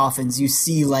the coffins, you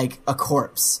see like a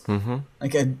corpse,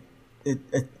 like a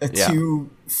Yeah. too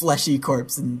fleshy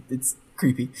corpse, and it's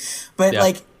creepy. But Yeah.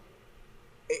 like,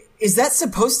 is that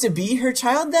supposed to be her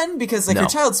child then? Because like No. her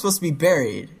child's supposed to be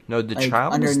buried. no, the like,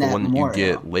 child under is the that one that you memorial.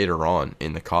 get later on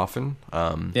in the coffin.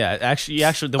 Yeah, actually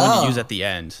the one Oh. you use at the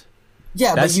end.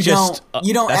 Yeah, That's but you just,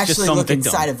 don't that's just actually some look victim.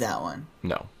 inside of that one.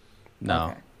 No. No.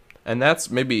 Okay. And that's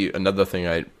maybe another thing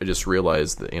I just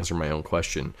realized to answer my own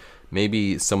question.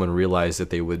 Maybe someone realized that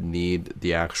they would need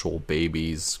the actual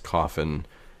baby's coffin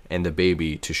and the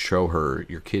baby to show her,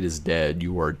 your kid is dead,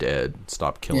 you are dead,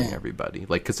 stop killing Yeah. everybody.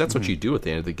 Like, because that's what you do at the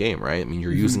end of the game, right? I mean,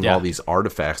 you're using Yeah. all these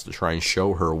artifacts to try and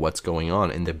show her what's going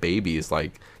on, and the baby is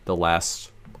like the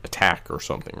last attack or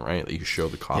something, right? That you show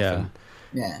the coffin.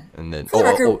 Yeah. And then, For the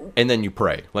record- and then you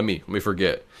pray. Let me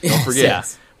forget. Yes, Don't forget.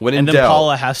 yes. When in And then doubt,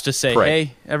 Paula has to say, pray.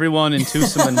 hey, everyone in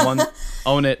twosome and one,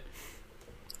 own it.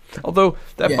 Although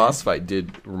that Yeah. boss fight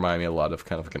did remind me a lot of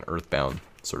kind of like an Earthbound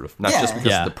sort of, not just Yeah. because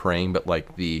Yeah. of the praying, but like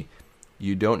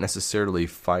you don't necessarily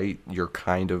fight. You're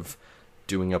kind of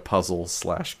doing a puzzle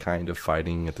 / kind of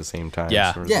fighting at the same time.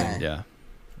 Yeah. sort of Yeah. thing. Yeah.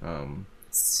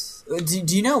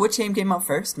 Do you know which game came out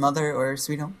first, Mother or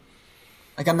Sweet Home?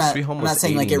 Like I'm not Sweet Home I'm was not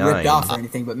saying like it 89. ripped off or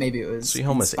anything, but maybe it was. Sweet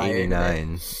Home was inspired of it.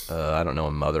 89. I don't know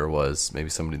when Mother was. Maybe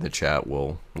somebody in the chat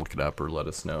will look it up or let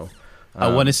us know. I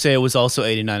want to say it was also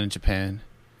 89 in Japan.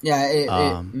 Yeah,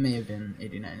 it may have been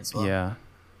 89 as well. Yeah.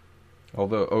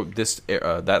 Although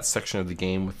that section of the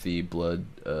game with the blood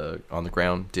on the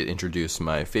ground did introduce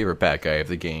my favorite bad guy of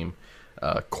the game,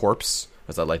 Corpse,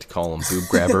 as I like to call him, Boob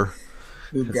Grabber.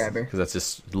 Boob grabber. Because that's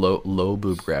just low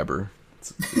boob grabber.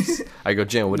 I go,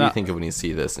 Jen, what do you think of when you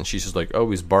see this? And she's just like, oh,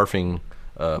 he's barfing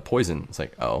poison. It's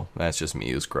like, oh, that's just me.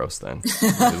 It was gross then.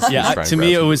 Yeah, to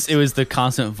me it was the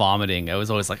constant vomiting. I was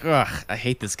always like, ugh, I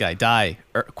hate this guy. Die.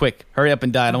 Quick, hurry up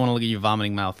and die. I don't want to look at your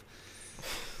vomiting mouth.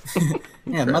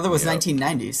 Yeah, Mother was me up.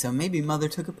 1990, so maybe Mother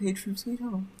took a page from Sweet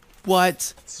Home.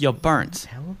 What? You're burnt.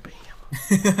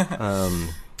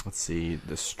 Let's see.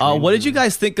 The What did you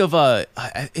guys think of,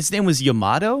 his name was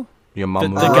Yamato?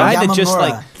 Yamamura. the guy that just,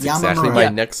 like- That's exactly Yamamura. my Yeah.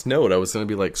 next note. I was going to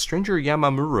be like, Stranger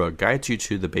Yamamura guides you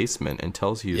to the basement and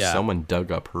tells you Yeah. someone dug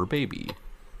up her baby.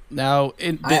 Now,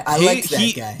 I liked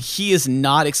that guy. He is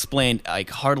not explained like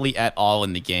hardly at all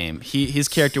in the game. His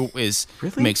character Really?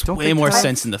 makes Don't way think more that-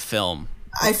 sense in the film.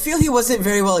 I feel he wasn't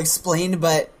very well explained,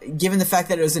 but given the fact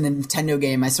that it was a Nintendo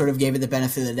game, I sort of gave it the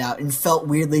benefit of the doubt and felt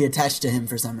weirdly attached to him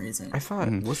for some reason. I thought,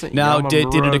 wasn't Now, did it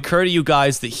Yamamura- occur to you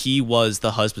guys that he was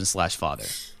the husband / father?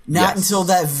 Not Yes. until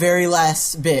that very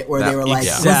last bit where they That- were like,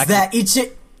 exactly. "Was that Ichi?"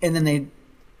 And then they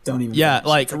don't even. Yeah, finish.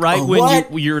 like It's right oh, when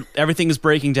what? you're everything is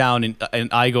breaking down and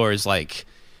Igor is like,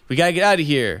 "We gotta get out of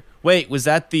here. Wait, was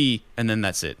that the? And then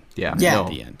that's it. Yeah, Yeah. no. At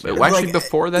the end. But actually,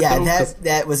 before that, yeah, though, 'cause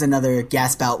that was another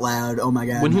gasp out loud. Oh my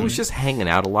god! when he was just hanging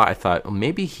out a lot, I thought well,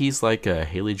 maybe he's like a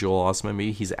Haley Joel Osment.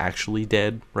 Maybe he's actually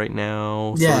dead right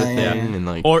now, sort Yeah, of yeah, thing. yeah. And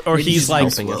like, Or Maybe he's he's like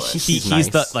helping us. he's nice.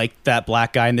 the like that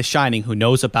black guy in The Shining who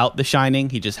knows about The Shining.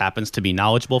 He just happens to be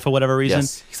knowledgeable for whatever reason,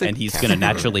 Yes. He's like and he's Captain gonna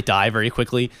naturally die very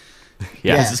quickly.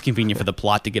 yeah. This is convenient for the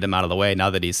plot to get him out of the way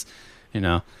now that he's,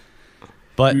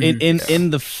 But in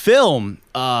the film,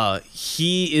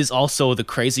 he is also the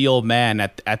crazy old man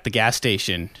at the gas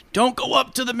station. Don't go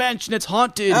up to the mansion; it's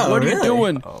haunted. Oh, what are you really?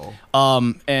 doing?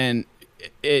 And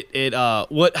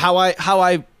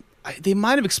they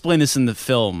might have explained this in the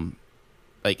film,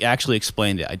 like actually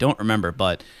explained it. I don't remember,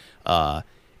 but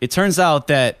it turns out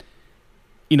that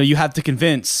you have to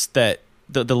convince that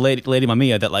the lady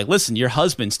Mamiya that like, listen, your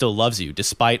husband still loves you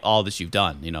despite all that you've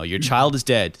done. Your child is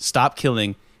dead. Stop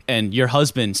killing. And your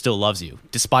husband still loves you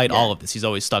despite all of this. He's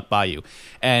always stuck by you.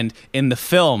 And in the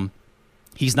film,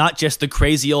 he's not just the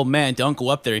crazy old man. Don't go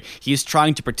up there. He's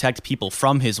trying to protect people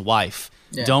from his wife.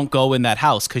 Yeah. Don't go in that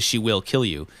house because she will kill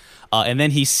you. And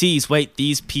then he sees, wait,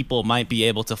 these people might be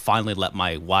able to finally let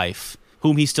my wife,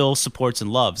 whom he still supports and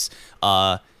loves,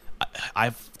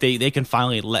 they can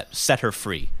finally set her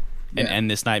free and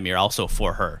end this nightmare also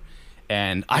for her.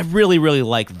 And I really, really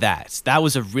like that. That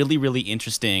was a really, really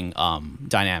interesting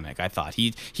dynamic, I thought.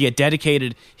 He had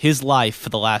dedicated his life for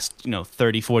the last,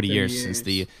 30, 40 years since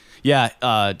to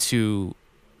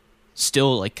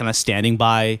still like kind of standing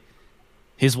by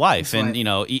his wife. And,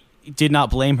 he did not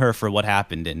blame her for what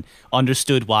happened and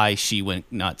understood why she went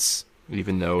nuts.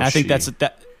 Even though And I think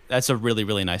that's a really,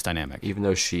 really nice dynamic. even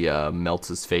though she melts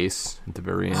his face at the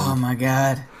very end. Oh my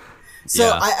god. So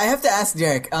Yeah. I have to ask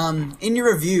Derek. In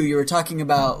your review, you were talking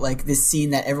about like this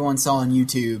scene that everyone saw on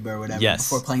YouTube or whatever Yes.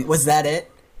 before playing. Was that it?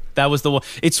 That was the one.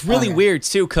 It's really Okay. weird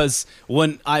too, because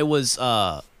when I was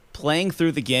playing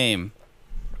through the game,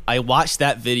 I watched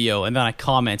that video and then I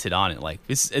commented on it. Like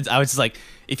I was just like,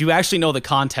 if you actually know the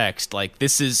context, like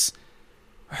this is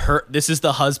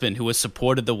the husband who has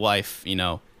supported the wife,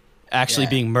 actually Yeah.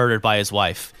 being murdered by his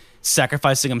wife,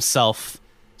 sacrificing himself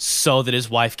so that his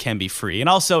wife can be free. And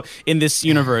also in this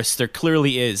universe, there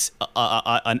clearly is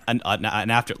an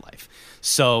afterlife.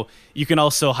 So you can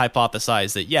also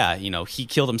hypothesize that, he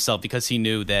killed himself because he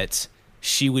knew that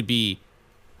she would be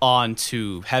on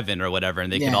to heaven or whatever,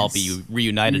 and they can all be Yes.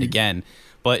 reunited again.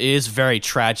 But it is very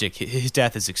tragic. His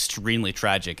death is extremely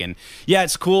tragic. And yeah,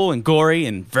 it's cool and gory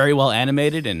and very well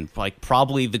animated and like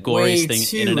probably the goriest Way thing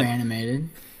too in it. animated.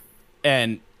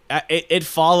 And it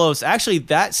follows. Actually,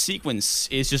 that sequence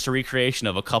is just a recreation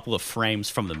of a couple of frames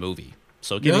from the movie.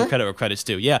 So giving Really? credit where credit's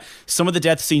due. Yeah, some of the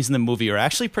death scenes in the movie are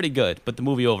actually pretty good, but the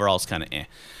movie overall is kind of eh.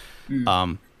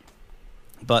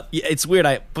 But yeah, it's weird.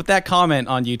 I put that comment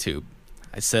on YouTube.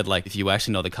 I said, like, if you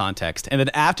actually know the context. And then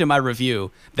after my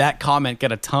review, that comment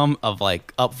got a ton of,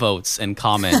 like, upvotes and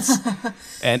comments.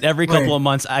 And every couple Word. of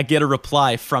months, I get a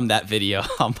reply from that video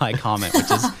on my comment,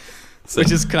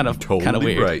 which is kind of Totally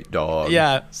weird. right, dog.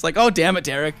 Yeah, it's like, oh, damn it,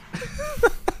 Derek.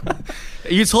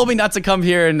 You told me not to come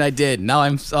here, and I did. Now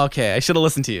I'm okay. I should have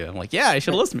listened to you. I'm like, yeah, I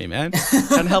should have listened to me, man.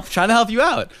 trying to help you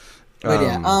out. But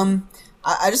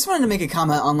I just wanted to make a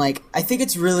comment on like I think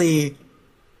it's really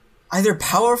either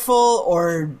powerful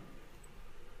or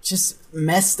just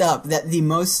messed up that the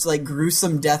most like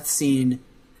gruesome death scene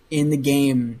in the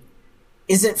game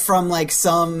isn't from like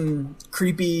some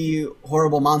creepy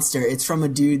horrible monster. It's from a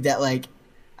dude that like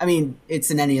I mean,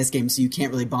 it's an NES game so you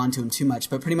can't really bond to him too much,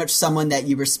 but pretty much someone that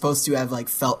you were supposed to have like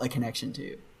felt a connection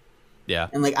to. Yeah.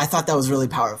 And like I thought that was really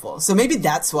powerful. So maybe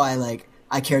that's why like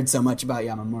I cared so much about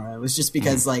Yamamura. It was just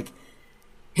because like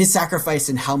his sacrifice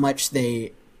and how much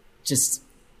they just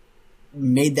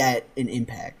made that an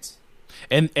impact.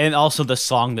 And also the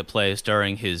song that plays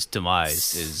during his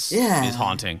demise is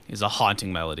haunting. Is a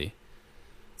haunting melody.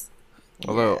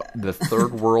 Although the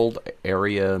third world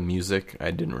area music,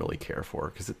 I didn't really care for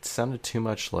because it sounded too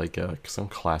much like some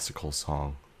classical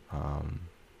song.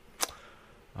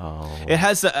 It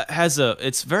has a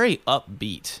it's very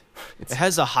upbeat. It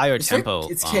has a higher tempo.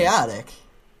 It's chaotic.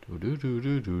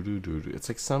 It's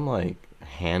like some like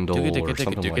Handel or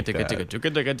something like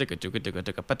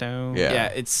that. Yeah,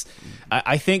 it's.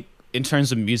 I think in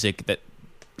terms of music that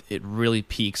it really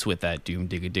peaks with that doom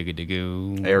digga digga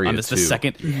digga Area on the 2.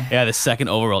 second, the second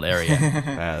overworld area.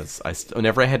 As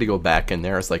whenever I had to go back in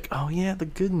there, it's like, oh yeah, the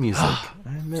good music.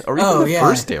 Or even Oh, the yeah.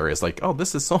 first area is like, oh,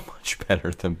 this is so much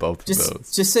better than both of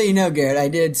those. Just so you know, Garrett, I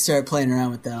did start playing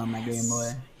around with that on my Game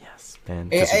Boy. Yes, man.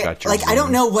 'cause you got your Like I don't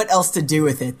Zoom. know what else to do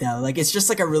with it though. Like it's just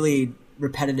like a really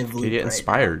repetitive loop. You get right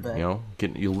inspired, now,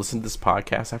 but- you listen to this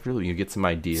podcast after you get some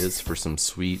ideas for some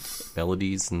sweet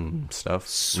melodies and stuff.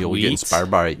 You'll get Sweet inspired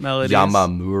by melodies.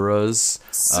 Yamamura's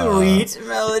Sweet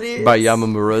melody. by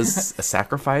Yamamura's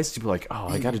Sacrifice. You'd be like, oh,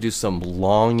 I got to do some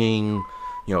longing,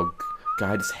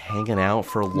 guy just hanging out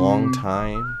for a long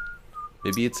time.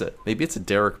 Maybe it's a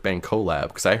Derek Ben collab,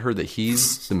 because I heard that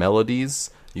he's the melodies.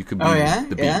 You could be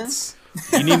the beats.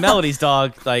 You need melodies,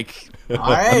 dog. Like, All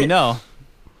let me right. know.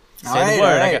 Say All right, the word.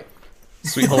 all I right.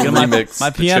 Sweet home got remix. my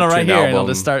the piano Chip right Tune here, and I'll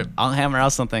album. just start. I'll hammer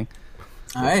out something.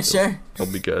 All right, sure. It'll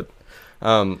be good.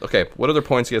 Okay, what other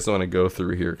points you guys want to go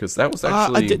through here? Because that was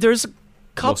actually There's a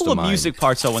couple of of mine. music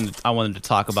parts I wanted to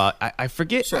talk about. I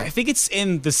forget. Sure. I think it's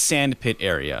in the sandpit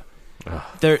area.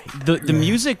 The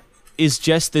music is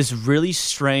just this really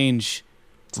strange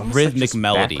it's almost like rhythmic just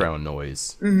melody. background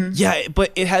noise. Yeah,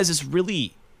 but it has this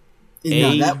really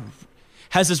No, that,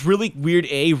 has this really weird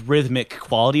rhythmic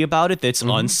quality about it that's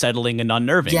unsettling and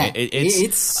unnerving. yeah,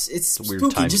 It's it's a weird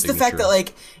spooky. time Just the fact signature. that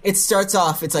like it starts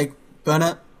off, it's like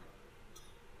bana,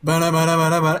 bana, bana,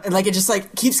 bana, bana, and like it just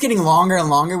like keeps getting longer and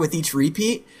longer with each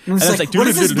repeat. And I'm just And like, it's like, what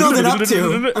is this building up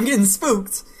to? I'm getting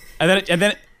spooked. and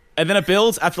then it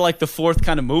builds after like the fourth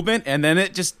kind of movement, and then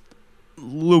it just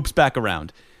loops back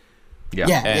around. Yeah.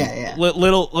 Yeah, And yeah.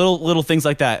 little things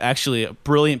like that. Actually,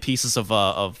 brilliant pieces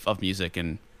of music,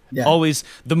 and Yeah. always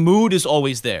the mood is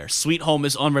always there. Sweet Home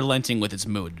is unrelenting with its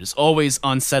mood. It's always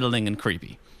unsettling and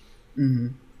creepy.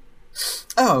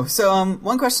 Oh, so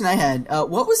one question I had: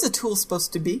 what was the tool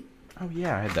supposed to be? Oh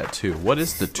yeah, I had that too. What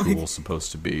is the tool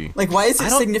supposed to be? Like, why is it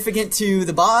don't- significant to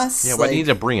the boss? Yeah, why do you like,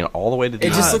 need to bring it all the way to the it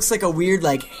just end? looks like a weird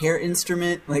like hair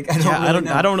instrument. Like I don't. Yeah, really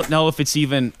know. I don't know if it's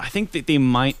even. I think that they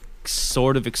might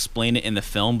sort of explain it in the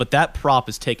film, but that prop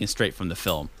is taken straight from the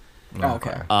film. Oh,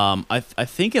 okay. I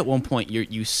think at one point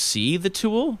you see the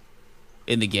tool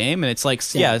in the game, and it's like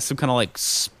it's some kind of like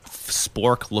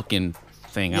spork looking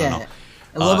thing. I don't know.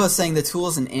 Lobo's saying the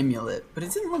tool's an amulet, but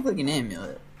it didn't look like an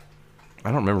amulet. I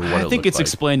don't remember what I it think looked it's like.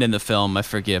 explained in the film. I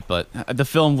forget, but the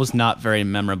film was not very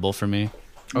memorable for me.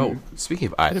 Oh, speaking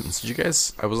of items, did you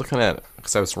guys? I was looking at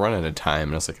because I was running out of time,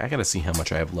 and I was like, I gotta see how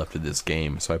much I have left of this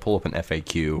game. So I pull up an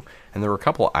FAQ, and there were a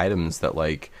couple of items that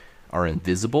like are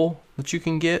invisible that you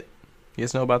can get. You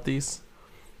guys know about these?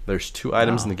 There's 2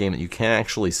 items in the game that you can't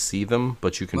actually see them,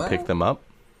 but you can pick What? them up.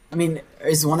 I mean,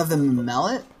 is one of them a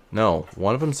mallet? No,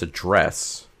 one of them's a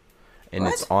dress, and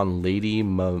it's What? on Lady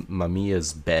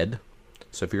Mamiya's bed.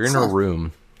 So if you're in Huh. her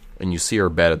room and you see her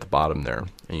bed at the bottom there,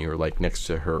 and you're like next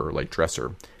to her like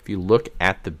dresser, if you look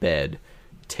at the bed,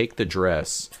 take the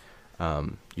dress,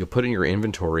 you'll put it in your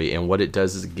inventory, and what it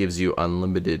does is it gives you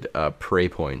unlimited prey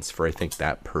points for I think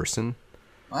that person.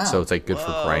 Wow. So it's like good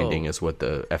for grinding is what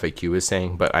the FAQ is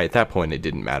saying. But at that point, it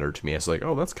didn't matter to me. I was like,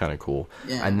 oh, that's kind of cool.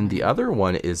 Yeah. And then the other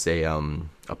one is a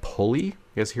pulley. You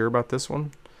guys hear about this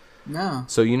one? No.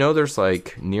 So there's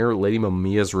like near Lady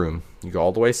Mamiya's room. You go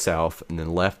all the way south and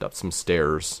then left up some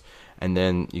stairs, and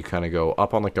then you kind of go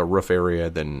up on like a roof area,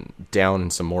 then down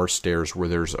in some more stairs where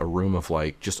there's a room of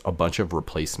like just a bunch of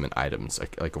replacement items,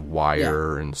 like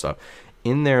wire and stuff.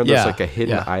 In there's Yeah, like a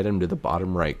hidden yeah. item to the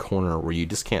bottom right corner where you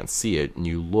just can't see it, and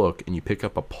you look and you pick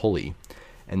up a pulley,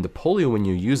 and the pulley when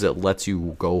you use it lets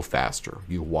you go faster,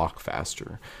 you walk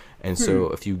faster. And so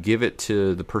if you give it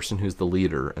to the person who's the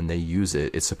leader and they use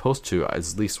it, it's supposed to,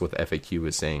 at least what the FAQ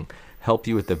is saying, help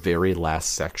you at the very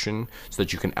last section so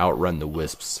that you can outrun the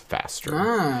wisps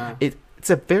faster.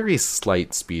 It's a very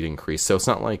slight speed increase, so it's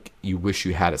not like you wish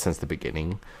you had it since the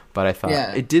beginning. But I thought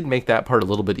it did make that part a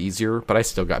little bit easier, but I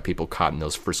still got people caught in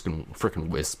those frickin'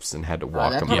 wisps and had to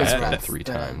walk that them part was out rough, 3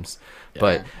 but- times.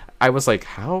 But I was like,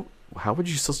 how would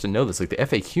you supposed to know this? Like the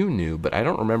FAQ knew, but I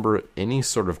don't remember any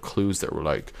sort of clues that were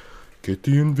like, get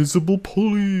the invisible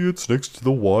pulley, it's next to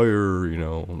the wire,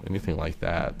 anything like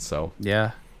that. So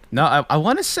Yeah. No, I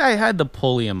want to say I had the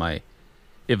pulley in my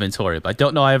inventory, but I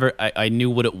don't know I knew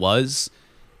what it was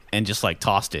and just like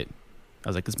tossed it. I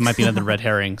was like, this might be another red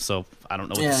herring, so I don't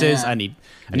know what this is. Yeah. I need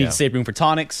Yeah. to save room for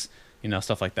tonics,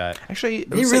 stuff like that. actually,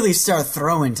 They really start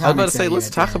throwing I was about to tonics say, at you let's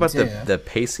at talk the about end, the too.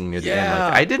 pacing near the end. Yeah.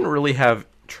 Like, I didn't really have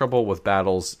trouble with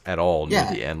battles at all near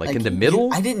the end. Like in the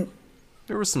middle, I didn't.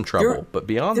 there was some trouble, but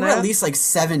beyond There were that, at least like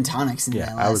 7 tonics in Yeah,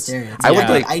 that I last was- area. I would,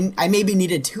 like, like- I maybe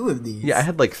needed 2 of these. yeah, I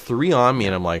had like 3 on me,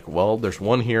 and I'm like, well, there's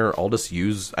one here. I'll just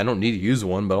use. I don't need to use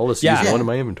one, but I'll just Yeah. use Yeah. one in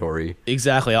my inventory.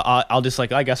 Exactly. I'll just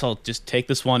I guess I'll just take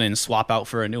this one and swap out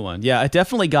for a new one. Yeah, I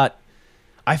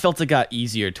felt it got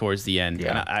easier towards the end.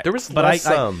 Yeah. And There was but less,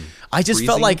 I just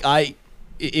felt freezing.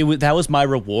 like that was my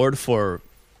reward for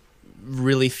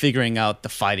really figuring out the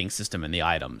fighting system and the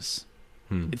items.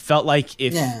 It felt like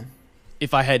if Yeah.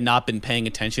 I had not been paying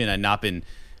attention and not been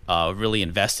really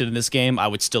invested in this game, I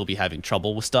would still be having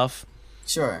trouble with stuff.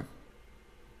 Sure.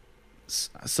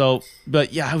 So,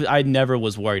 but yeah, I never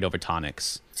was worried over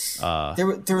tonics.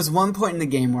 There was one point in the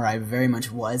game where I very much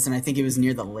was, and I think it was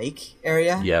near the lake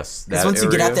area. Yes, because that once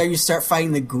you get out area, there, you start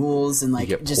fighting the ghouls, and like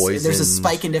get just there's a poisoned.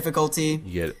 spike in difficulty,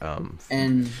 you get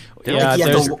and Yeah, like, you have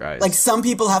there's- to, guys. like some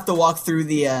people have to walk through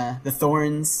the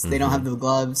thorns. They don't Mm-hmm. have the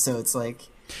gloves, so it's like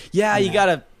Yeah, you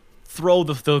gotta throw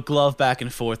the glove back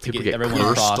and forth to people get get everyone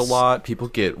cursed across. a lot. People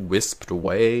get wisped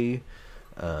away.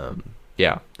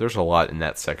 Yeah, there's a lot in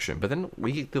that section. But then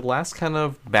the last kind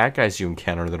of bad guys you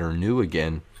encounter that are new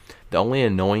again. The only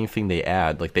annoying thing they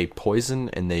add, like they poison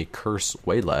and they curse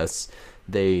way less.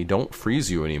 They don't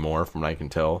freeze you anymore, from what I can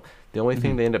tell. The only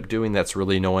thing they end up doing that's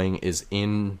really annoying is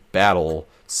in battle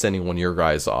sending one of your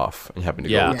guys off and having to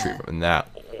Yeah. go retrieve them. And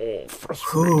that,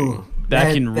 frustrating. ooh,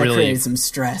 That can really- created some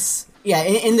stress. Yeah,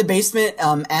 in the basement,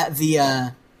 at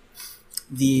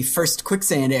the first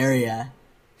quicksand area,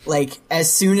 like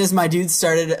as soon as my dudes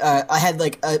started, I had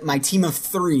like my team of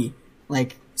 3,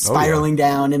 like spiraling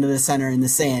down into the center in the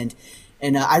sand,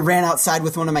 and I ran outside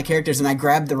with one of my characters and I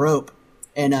grabbed the rope,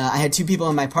 and I had 2 people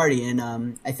in my party, and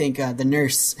I think the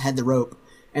nurse had the rope,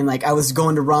 and like I was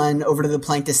going to run over to the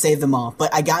plank to save them all,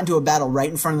 but I got into a battle right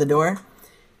in front of the door,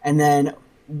 and then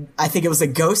I think it was a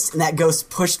ghost, and that ghost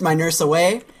pushed my nurse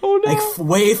away, like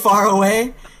way far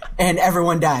away, and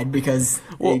everyone died because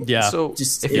they yeah. So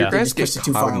just if they your guys just get pushed it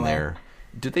too caught far in away. there,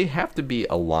 do they have to be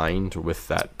aligned with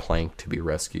that plank to be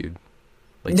rescued?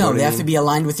 Like, you No, know what they I have to mean? be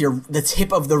aligned with the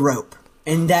tip of the rope.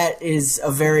 And that is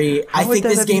a very I would think that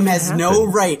this have game even has no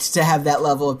happened? right to have that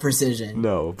level of precision.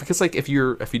 No, because like if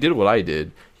you did what I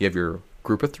did, you have your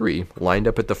group of 3 lined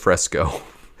up at the fresco,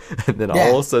 and then Yeah.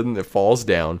 all of a sudden it falls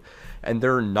down, and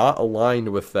they're not aligned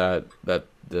with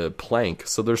the plank,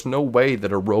 so there's no way that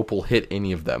a rope will hit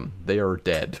any of them. They are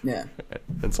dead. Yeah.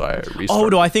 And so I restarted. Oh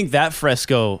no, I think that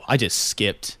fresco I just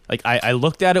skipped. Like I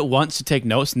looked at it once to take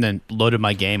notes and then loaded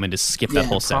my game and just skipped that Yeah,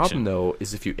 whole The problem section. though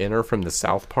is if you enter from the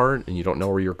south part and you don't know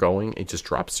where you're going, it just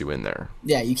drops you in there.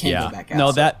 Yeah, you can't Yeah. go back out.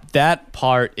 No, that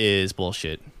part is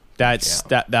bullshit. That's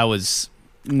Yeah. that was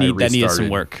I that needed some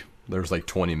restarted. work. There's like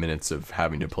 20 minutes of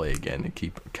having to play again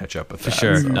and catch up with For that.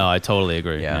 sure. so. No, I totally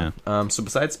agree. Yeah. Yeah. So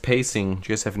besides pacing, do you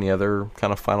guys have any other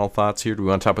kind of final thoughts here? Do we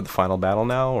want to talk about the final battle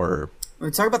now, or We're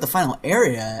talking about the final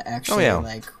area actually, Oh, yeah.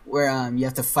 like where you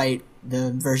have to fight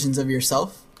the versions of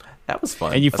yourself. that was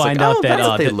fun? And you I was like, find out oh, that, that's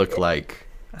what they that- look like.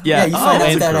 Yeah, you find out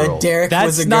and that girl. Derek that's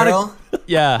was a not girl.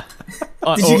 yeah.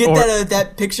 Did you get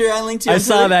that picture I linked to? I on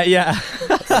saw Twitter? that. Yeah.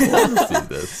 Let's see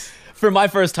this. For my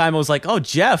first time, I was like, "Oh,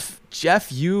 Jeff,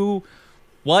 you,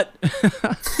 what,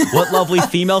 what lovely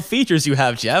female features you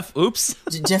have, Jeff." Oops.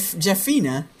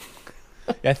 Jeffina.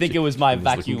 I think it was my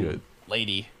Jeffina's looking vacuum good.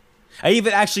 lady. I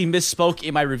even actually misspoke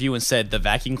in my review and said the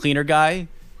vacuum cleaner guy.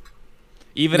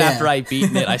 Even Yeah. after I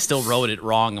beaten it, I still wrote it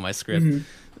wrong in my script.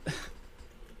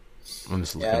 I'm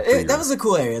just looking Yeah, for your- that was a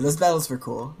cool area. Those battles were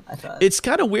cool, I thought. It's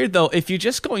kind of weird though. If you're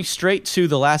just going straight to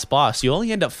the last boss, you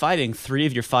only end up fighting 3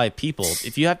 of your 5 people.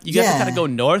 If you have to Yeah. kind of go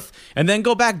north and then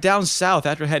go back down south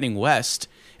after heading west,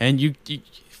 and you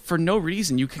for no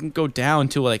reason you can go down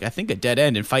to like I think a dead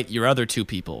end and fight your other 2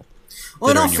 people.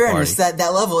 Well, in that are all in your fairness, party.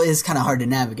 that level is kind of hard to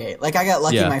navigate. Like, I got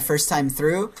lucky Yeah. my first time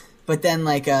through, but then,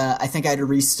 like, I think I had to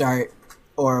restart,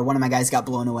 or one of my guys got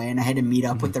blown away, and I had to meet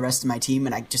up with the rest of my team,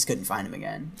 and I just couldn't find him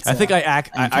again. I So, think I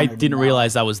encountered didn't him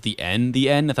realize that was the end. The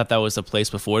end. I thought that was the place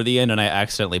before the end, and I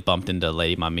accidentally bumped into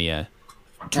Lady Mamiya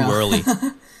too Oh. early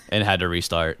and had to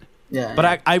restart. Yeah,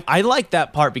 But I like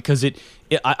that part because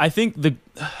I think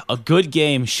a good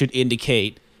game should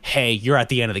indicate, hey, you're at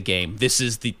the end of the game. This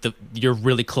is the you're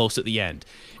really close at the end.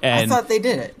 I And thought they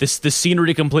did it. the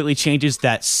scenery completely changes.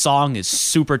 That song is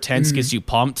super tense, gets you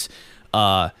pumped.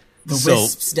 The So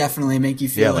wisps definitely make you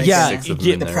feel Yeah, like like Yeah, 6 of them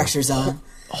you in the there. pressure's on.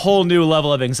 whole new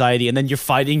level of anxiety, and then you're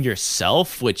fighting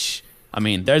yourself, which I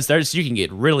mean, there's you can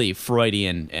get really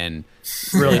Freudian and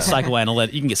really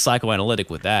psychoanalytic. You can get psychoanalytic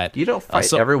with that. You don't fight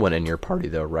so- everyone in your party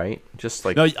though, right? Just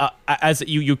like No, as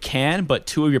you can, but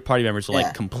 2 of your party members are Yeah.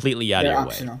 like completely out They're of your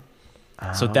optional.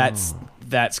 way. So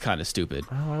that's kind of stupid.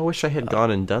 oh, I wish I had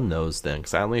gone and done those then,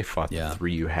 because I only fought Yeah. the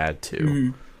 3 you had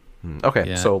to. Okay,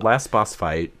 Yeah. so last boss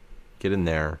fight, get in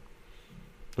there.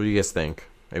 What do you guys think?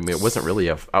 I mean, it wasn't really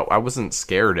I wasn't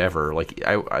scared ever. Like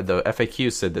the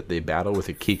FAQ said that the battle with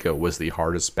Akiko was the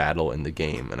hardest battle in the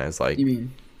game, and I was like, You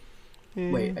mean,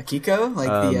 wait, Akiko?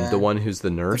 Like the one who's the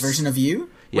nurse version of you?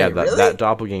 Yeah, Wait, that really? that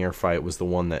doppelganger fight was the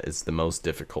one that is the most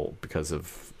difficult because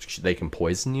of they can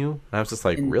poison you. And I was just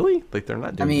like, really? Like they're not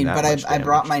I doing mean, that but much I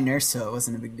brought damage. my nurse, so it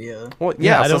wasn't a big deal. Well,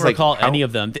 Yeah, so I don't it's like, recall how- any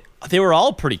of them. They were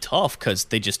all pretty tough because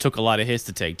they just took a lot of hits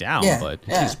to take down. Yeah, But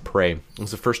yeah. Just prey. It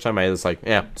was the first time I was like,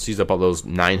 yeah, let's use up all those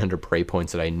 900 prey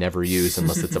points that I never use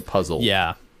unless it's a puzzle.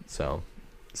 yeah, So,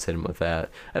 just hit him with that.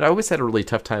 And I always had a really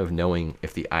tough time of knowing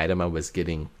if the item I was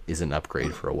getting is an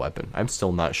upgrade for a weapon. I'm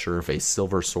still not sure if a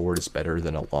silver sword is better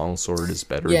than a long sword is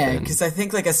better Yeah, than... because I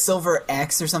think like a silver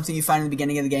X or something you find in the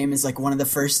beginning of the game is like one of the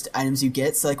first items you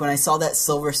get. So like when I saw that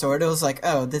silver sword, it was like,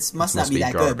 oh, this must not must be be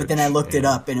that good. But then I garbage, looked it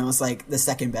yeah. up, and it was like the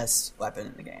second best weapon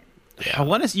in the game. I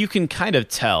want to. You can kind of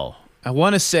tell. I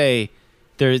want to say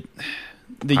there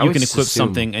that I you would can just equip assume,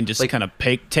 something and just like- kind of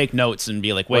take notes and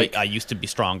be like, wait, Like, I used to be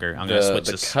stronger. I'm gonna switch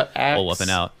this cut axe, whole weapon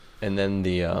out. and then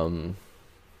the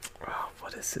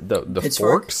what is it? The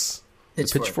Pitchfork? forks.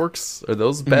 Pitchfork. The pitchforks, are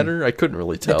those better? I couldn't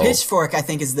really The tell. pitchfork, I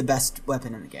think, is the best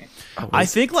weapon in the game. I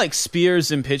think like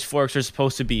spears and pitchforks are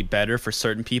supposed to be better for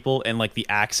certain people, and like the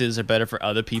axes are better for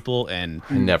other people, and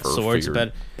I never swords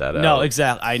figured better. that No, out.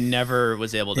 exactly. I never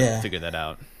was able to Yeah. figure that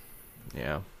out,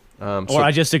 Yeah. or So,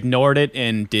 I just ignored it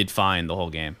and did fine the whole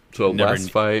game. so Never last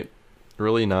fight,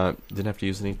 really didn't have to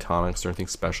use any tonics or anything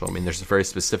special. I mean, there's a very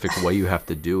specific way you have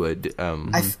to do it.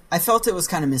 I felt it was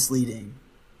kind of misleading.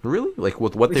 Really? Like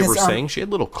with what they Because, were saying, she had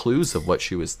little clues of what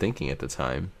she was thinking at the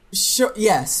time. Sure,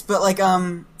 yes, but like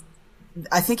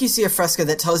I think you see a fresco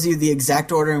that tells you the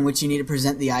exact order in which you need to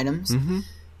present the items. Mm-hmm.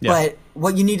 Yeah. But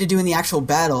what you need to do in the actual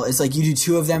battle is like you do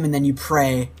 2 of them and then you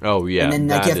pray. Oh yeah, And then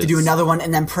like you that have to do is- another one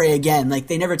and then pray again. Like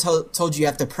they never told you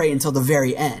have to pray until the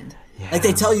very end. Like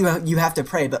they tell you you have to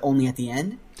pray, but only at the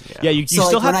end. Yeah, you So,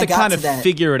 still like, when have I to got kind to of that-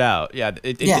 figure it out. Yeah.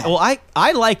 Yeah. Well,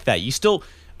 I like that. You still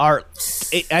are.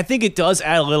 I think it does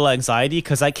add a little anxiety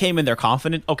because I came in there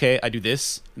confident. Okay, I do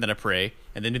this, and then I pray,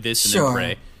 and then do this, and Sure. then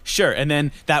pray. Sure, and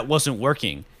then that wasn't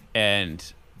working, and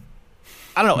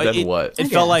I don't know. Then it, what? It I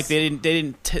felt like guess.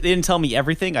 they didn't tell me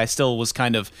everything. I still was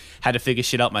kind of had to figure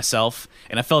shit out myself,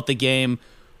 and I felt the game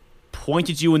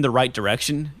pointed you in the right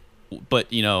direction, but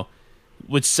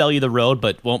would sell you the road,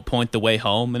 but won't point the way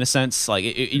home in a sense. Like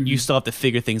you still have to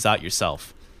figure things out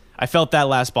yourself. I felt that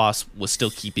last boss was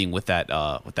still keeping with that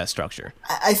structure.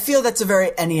 I feel that's a very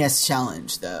NES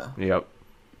challenge, though. Yep.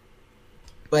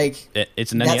 Like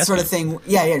It's an that NES sort of game. thing.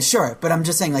 Yeah, sure. But I'm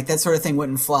just saying, like that sort of thing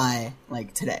wouldn't fly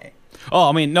like today. Oh,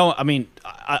 I mean, no, I mean,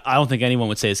 I don't think anyone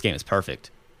would say this game is perfect.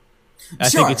 I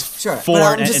Sure, think it's sure. for But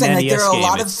I'm an just saying, like NES there are a game,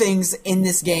 lot of it's- things in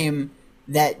this game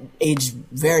that age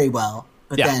very well.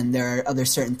 But Yeah. then there are other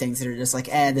certain things that are just like,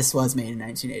 this was made in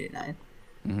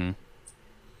 1989.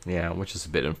 Yeah, which is a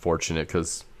bit unfortunate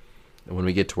because when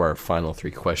we get to our final 3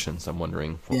 questions, I'm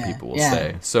wondering what Yeah, people will yeah.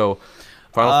 say. So,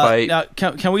 final fight. Now,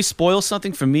 can we spoil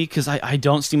something for me? Because I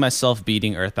don't see myself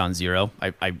beating Earthbound Zero.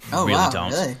 I Oh really wow,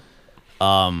 don't.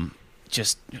 really?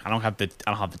 Just I don't have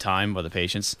the time or the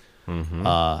patience.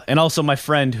 And also my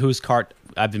friend whose cart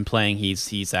I've been playing,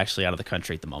 he's actually out of the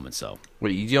country at the moment. So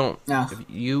Wait, you don't. No.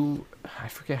 I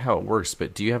forget how it works,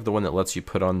 but do you have the one that lets you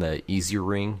put on the Easy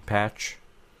Ring patch?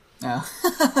 No.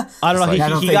 I don't know. like- I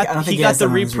don't He think- I got don't think he he got has the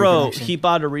that on his repro. reproduction. He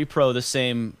bought a repro the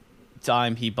same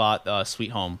time he bought Sweet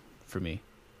Home for me.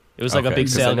 It was like a Okay, big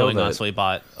 'cause I sale know going on, that- so he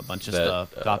bought a bunch of that,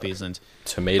 copies. And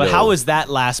Tomato. but how is that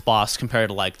last boss compared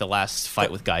to like the last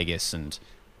fight with Gygus and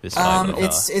this fight?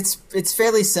 With, It's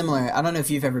fairly similar. I don't know if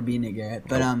you've ever beaten it, Garrett,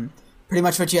 but pretty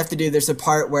much what you have to do. There's a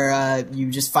part where you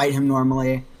just fight him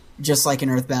normally, just like in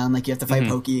Earthbound. Like you have to fight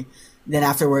Pokey. Then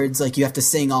afterwards, like you have to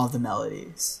sing all of the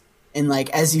melodies, and like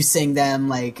as you sing them,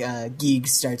 like Geeg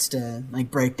starts to like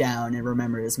break down and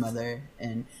remember his mother,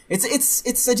 and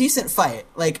it's a decent fight.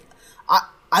 Like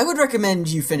I would recommend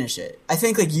you finish it. I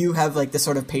think like you have like the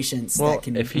sort of patience that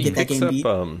can if he get that picks game up,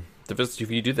 beat. if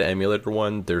you do the emulator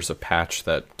one, there's a patch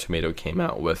that Tomato came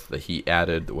out with that he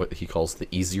added what he calls the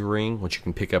Easy Ring, which you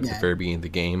can pick up at Yeah. the very beginning of the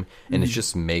game, and it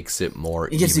just makes it more.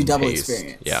 It gives you double even-paced.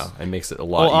 experience. Yeah, it makes it a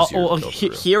lot easier. to go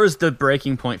through. here is the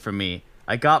breaking point for me.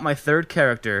 I got my third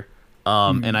character,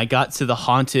 and I got to the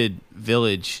haunted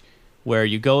village where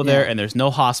you go there Yeah. and there's no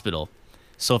hospital.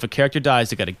 So if a character dies,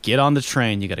 you got to get on the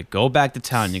train, you got to go back to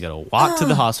town, you got to walk to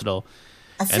the hospital.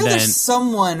 I feel then- there's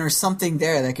someone or something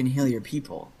there that can heal your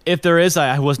people. If there is,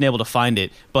 I wasn't able to find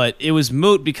it, but it was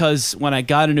moot because when I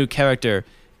got a new character,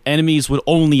 enemies would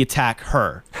only attack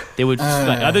her. They would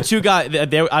like, other two guys.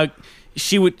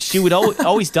 She would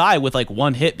always die with like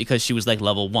one hit because she was like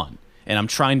level 1, and I'm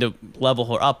trying to level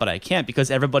her up, but I can't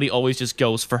because everybody always just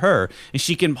goes for her, and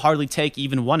she can hardly take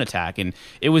even one attack, and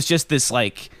it was just this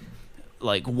like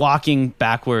walking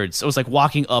backwards. It was like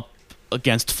walking up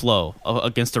against flow,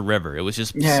 against a river. It was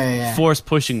just Yeah. force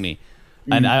pushing me,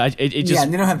 and it just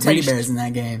and they don't have teddy reached- bears in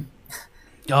that game.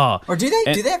 Oh, Or do they?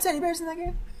 And- Do they have teddy bears in that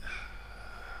game?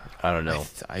 I don't know.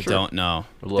 I don't know.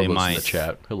 Lobos They in might. the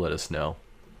chat. He'll let us know.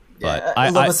 But I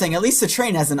I- was saying, at least the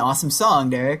train has an awesome song,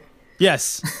 Derek.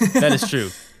 Yes, that is true.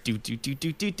 Do do do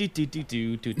do do do do do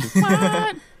do do do.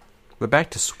 What? But back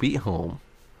to Sweet Home.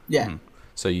 Yeah,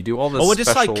 So you do all this. Oh, we're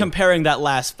just special, like comparing that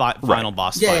last final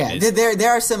boss yeah, fight. yeah. Is- They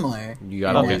are similar. You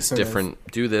got in all that these sort of different.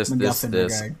 Do this, MacGuffin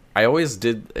this. regard. I always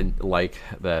did like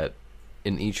that.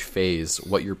 In each phase,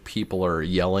 what your people are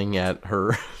yelling at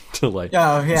her to like.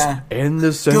 Oh yeah. End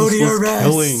the Go to your senseless rest.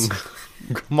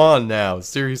 killing. Come on now,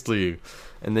 seriously.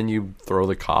 And then you throw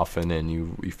the coffin and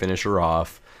you finish her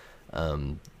off.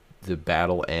 The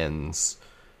battle ends,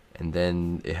 and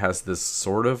then it has this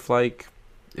sort of like,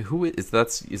 who is that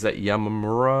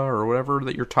Yamamura or whatever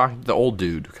that you're talking? The old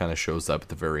dude who kind of shows up at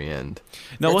the very end.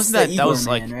 No, That's wasn't the that Igor was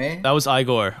man, like right? that was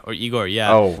Igor?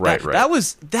 Yeah. Oh, right, That- right.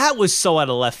 That was so out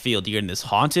of left field. You're in this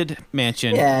haunted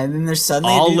mansion. Yeah, and then there's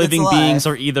suddenly a All dude that's living alive. beings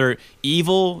are either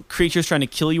evil creatures trying to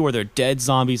kill you, or they're dead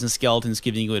zombies and skeletons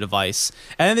giving you advice.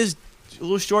 And then this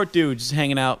little short dude just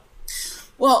hanging out.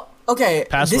 Well, okay,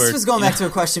 Password, this was going back yeah. to a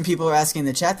question people were asking in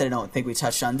the chat that I don't think we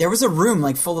touched on. There was a room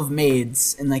like full of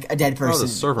maids and like a dead person. Oh, the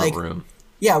servant Like, room.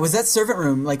 Yeah, was that servant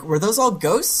room like were those all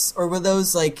ghosts or were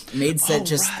those like maids that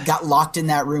just got locked in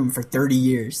that room for 30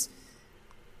 years?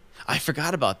 I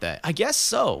forgot about that. I guess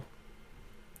so.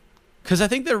 Because I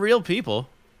think they're real people.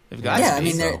 They've got Yeah, to I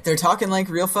be. mean they're talking like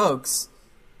real folks.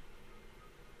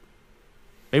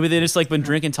 Maybe they just like been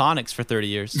drinking tonics for 30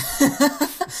 years.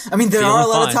 I mean there are a Feeling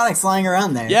lot of fine. tonics lying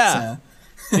around there. Yeah. so.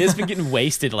 They've just been getting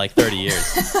wasted like 30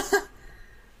 years.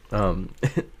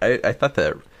 I thought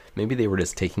that maybe they were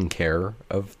just taking care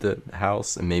of the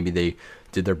house, and maybe they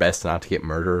did their best not to get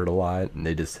murdered a lot, and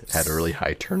they just had a really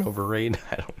high turnover rate.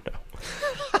 I don't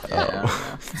know.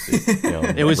 You know,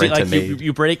 It was rent a like maid.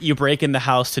 you break in the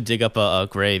house to dig up a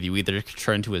grave. You either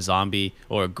turn into a zombie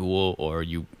or a ghoul, or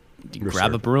you grab a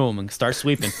servant. broom and start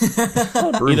sweeping.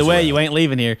 Brooms Either way, around. you ain't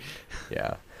leaving here.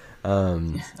 Yeah. I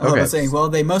was saying, well,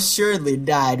 they most assuredly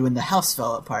died when the house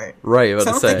fell apart. Right, So I about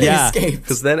to don't say. think they Yeah. escaped.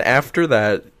 Because then after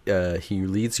that, he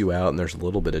leads you out, and there's a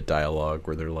little bit of dialogue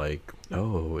where they're like,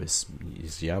 "Oh, is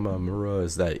Yamamura?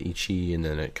 Is that Ichi?" And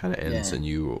then it kind of ends, Yeah. and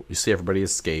you see everybody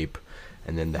escape,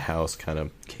 and then the house kind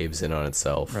of caves in on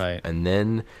itself. Right. And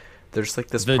then there's like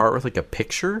this The- part with like a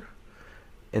picture,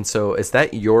 and so is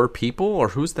that your people, or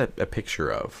who's that a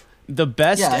picture of? The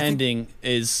best Yeah, I think- ending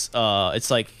is it's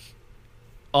like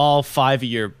all 5 of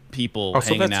your people Oh,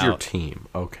 so hanging that's out. your team.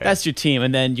 Okay. That's your team,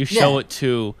 and then you show Yeah. it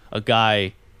to a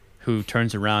guy who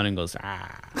turns around and goes,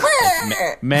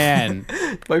 man.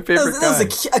 my favorite That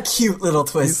was guy. a cute little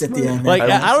twist at the end. Like, I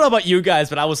I don't know about you guys,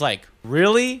 but I was like,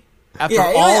 really? After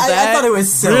yeah, all I that? thought it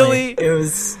was silly. Really? It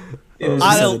was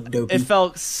I so don't, dopey. it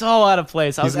felt so out of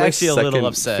place. I was He's my actually a little second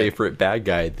upset. favorite bad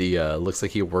guy. The looks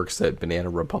like he works at Banana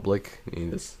Republic.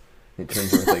 He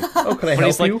turns around and like, "Oh, can I help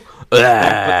he's like- you?"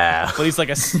 Ah. But he's like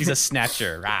he's a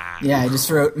snatcher. Rah. Yeah, I just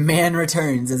wrote "Man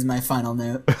returns" as my final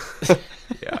note.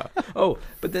 Yeah. Oh,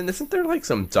 but then isn't there like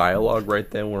some dialogue right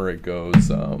then where it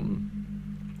goes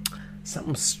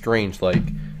something strange like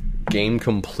game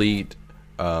complete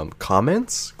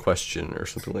comments question or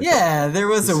something like that? Yeah, there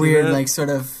was You a see weird that? like sort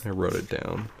of. I wrote it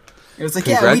down. It was like,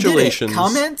 yeah, we did it. Congratulations.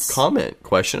 Comments. Comment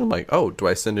question. I'm like, oh, do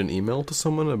I send an email to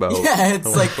someone about? Yeah,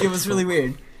 it's like it was really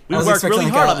weird. We I was worked expecting,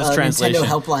 really like, hard a- on this a translation. Nintendo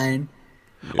helpline.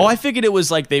 Oh, I figured it was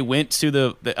like they went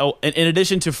to in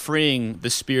addition to freeing the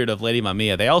spirit of Lady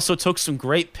Mamiya, they also took some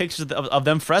great pictures of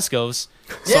them frescoes.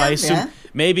 So Yeah, I assume yeah.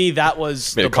 maybe that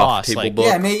was Made a the coffee boss, table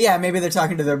like, book. Maybe they're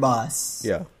talking to their boss.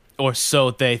 Yeah. or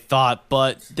so they thought.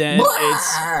 But then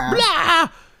it's blah.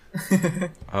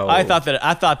 Oh. I thought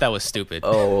that was stupid.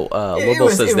 Oh, It Lobo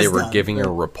was- says it they was were dumb, giving but- a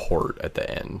report at the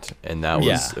end, and that was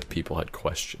Yeah. if people had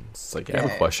questions. It's like, I have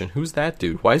a Yeah. question. Who's that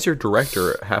dude? Why is your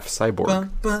director half cyborg?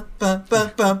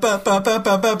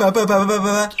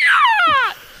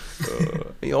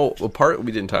 You know, a part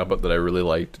we didn't talk about that I really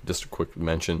liked, just a quick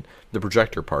mention, the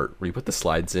projector part, where you put the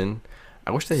slides in.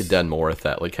 I wish they had done more with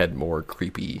that, like had more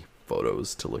creepy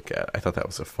photos to look at. I thought that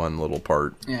was a fun little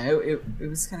part. Yeah, it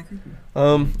was kind of creepy.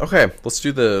 Okay, let's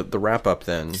do the wrap up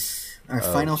then. Our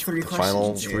final three The questions.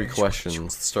 final three questions.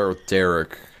 Let's start with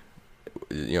Derek.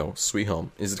 You know, Sweet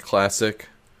Home. Is it a classic?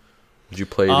 Would you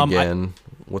play it again?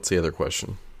 What's the other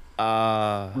question?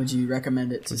 Would you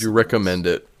recommend it to? Would you recommend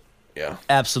it? Yeah.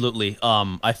 Absolutely.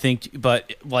 I think,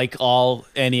 but like all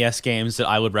NES games that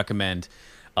I would recommend,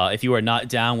 if you are not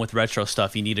down with retro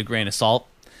stuff, you need a grain of salt.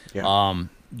 Yeah.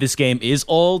 this game is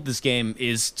old. This game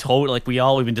is totally, like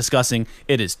we've been discussing,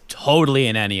 it is totally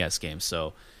an NES game.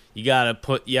 So you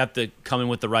have to come in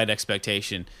with the right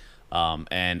expectation,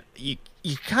 and you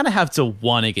kind of have to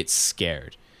want to get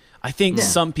scared. I think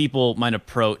some people might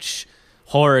approach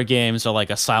horror games or like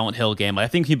a Silent Hill game. I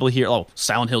think people hear, oh,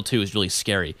 Silent Hill 2 is really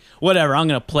scary. Whatever, I'm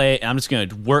going to play it, and I'm just going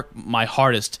to work my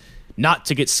hardest not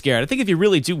to get scared. I think if you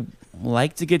really do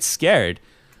like to get scared,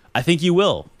 I think you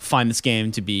will find this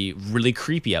game to be really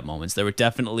creepy at moments. There were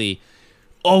definitely,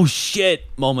 oh shit,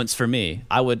 moments for me.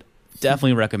 I would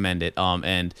definitely recommend it.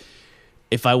 And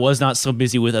if I was not so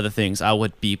busy with other things, I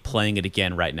would be playing it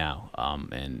again right now.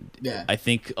 I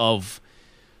think of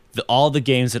all the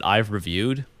games that I've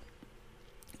reviewed,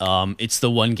 it's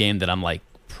the one game that I'm like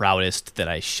proudest that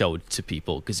I showed to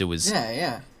people because it was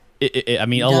I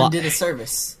mean, you did a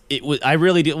service. It was. I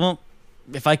really did. Well,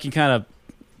 if I can kind of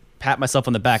pat myself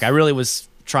on the back, I really was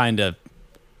trying to.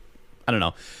 I don't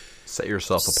know. Set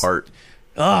yourself apart.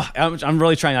 I'm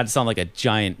really trying not to sound like a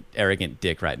giant arrogant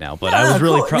dick right now, but I was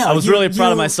really really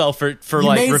proud of myself for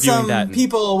like made reviewing that. Some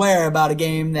people aware about a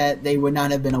game that they would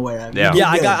not have been aware of.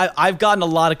 Yeah, I've gotten a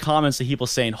lot of comments of people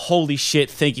saying, "Holy shit,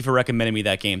 thank you for recommending me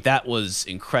that game. That was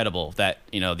incredible. That,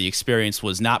 the experience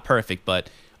was not perfect, but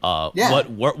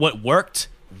what worked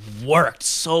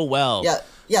so well."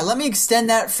 Yeah, let me extend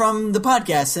that from the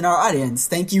podcast and our audience.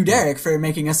 Thank you, Derek, for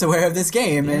making us aware of this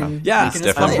game. And making us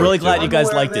play I'm really it. glad you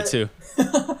guys liked it too.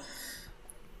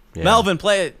 Melvin,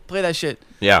 play that shit.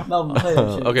 Yeah. Melvin, play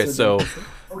that shit. Okay, so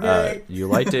Okay. you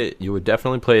liked it. You would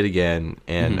definitely play it again,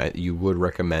 and you would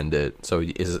recommend it. So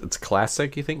it's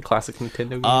classic, you think? Classic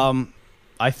Nintendo game?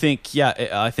 I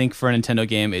think for a Nintendo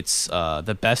game, it's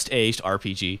the best aged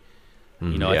RPG.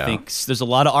 I think there's a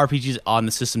lot of RPGs on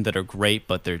the system that are great,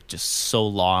 but they're just so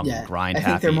long and grind happy.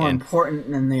 I think they're more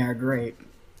important than they are great.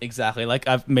 Exactly. Like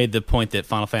I've made the point that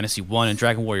Final Fantasy 1 and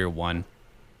Dragon Warrior 1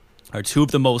 are two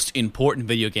of the most important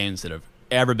video games that have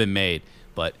ever been made,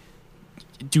 but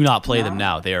do not play them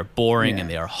now. They are boring and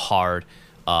they are hard.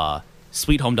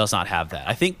 Sweet Home does not have that.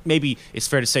 I think maybe it's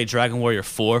fair to say Dragon Warrior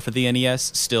 4 for the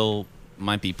NES still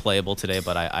might be playable today,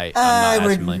 but I'm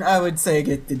not I would say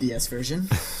get the DS version.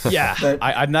 Yeah, but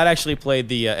I've not actually played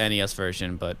the NES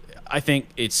version, but I think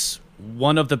it's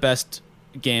one of the best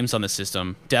games on the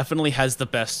system. Definitely has the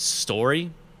best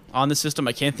story on the system.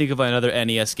 I can't think of another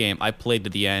NES game I played to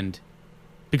the end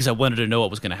because I wanted to know what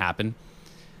was going to happen.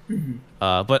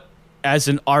 But as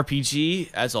an RPG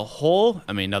as a whole,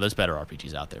 I mean, no, there's better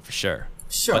RPGs out there for sure.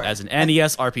 Sure. But as an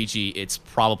NES RPG, it's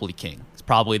probably king. It's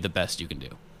probably the best you can do.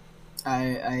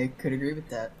 I could agree with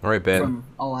that. All right, Ben. From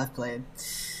all I've played.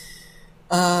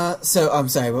 So I'm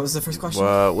sorry. What was the first question?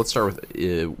 Let's start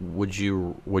with would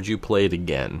you play it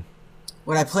again?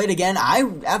 Would I play it again?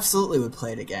 I absolutely would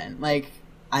play it again. Like,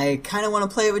 I kind of want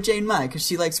to play it with Jane Mai because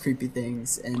she likes creepy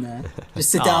things, and just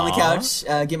sit down on the couch,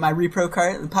 get my repro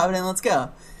cart, and pop it in. Let's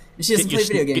go. And she doesn't play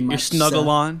video games much. Get your snuggle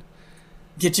on.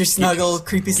 Get your snuggle,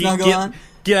 creepy snuggle on.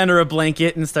 Get under a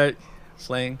blanket and start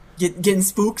playing. Getting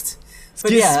spooked.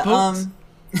 But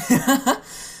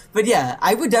but yeah,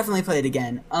 I would definitely play it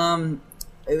again.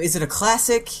 Is it a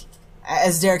classic?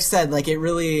 As Derek said, like, it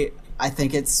really, I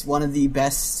think it's one of the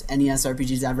best NES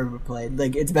RPGs I've ever played.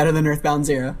 Like, it's better than Earthbound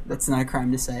Zero. That's not a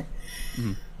crime to say.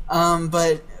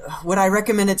 But would I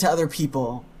recommend it to other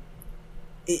people?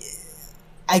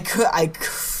 I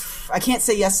can't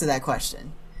say yes to that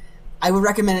question. I would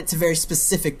recommend it to very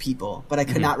specific people, but I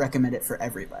could not recommend it for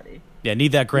everybody. Yeah,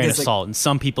 need that grain of salt, and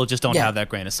some people just don't have that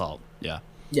grain of salt. Yeah.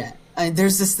 Yeah.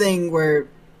 There's this thing where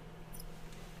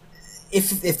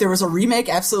if there was a remake,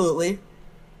 absolutely,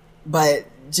 but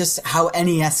just how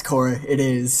NES core it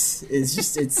is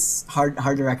just, it's hard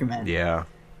to recommend. Yeah.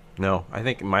 No, I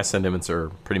think my sentiments are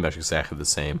pretty much exactly the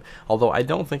same. Although I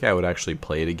don't think I would actually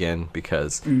play it again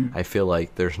because I feel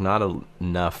like there's not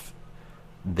enough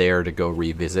there to go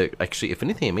revisit. Actually, if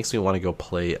anything, it makes me want to go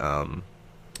play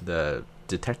the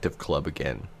Detective Club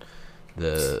again.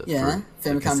 Famicom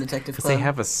Detective Club. Because they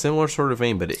have a similar sort of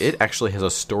vein, but it actually has a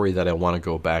story that I want to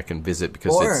go back and visit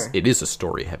because it is a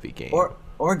story-heavy game.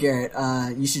 Or Garrett,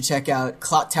 you should check out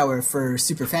Clock Tower for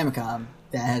Super Famicom.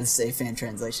 That has a fan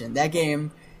translation. That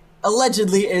game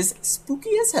allegedly is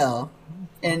spooky as hell,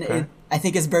 and I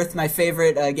think it's birthed my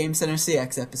favorite Game Center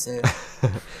CX episode.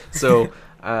 So.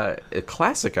 A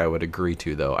classic I would agree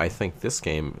to, though. I think this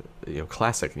game,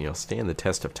 classic, stand the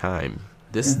test of time.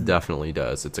 This definitely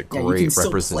does. It's a you can great still play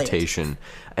it. representation.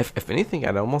 If anything,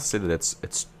 I'd almost say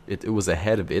that it was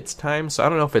ahead of its time. So I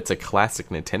don't know if it's a classic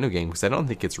Nintendo game because I don't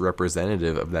think it's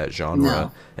representative of that genre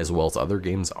No. as well as other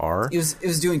games are. It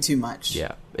was doing too much.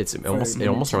 Yeah, it almost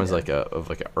reminds Nintendo.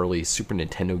 like an early Super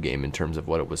Nintendo game in terms of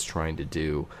what it was trying to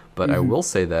do. But Mm-hmm. I will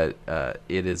say that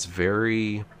it is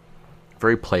very,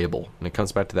 very playable, and it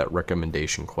comes back to that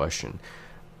recommendation question.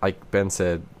 Like Ben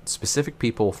said, specific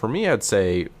people. For me, I'd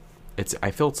say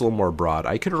I feel it's a little more broad.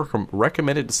 I could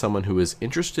recommend it to someone who is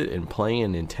interested in playing a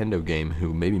Nintendo game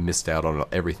who maybe missed out on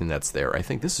everything that's there. I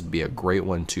think this would be a great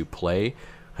one to play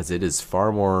because it is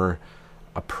far more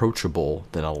approachable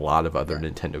than a lot of other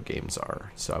Nintendo games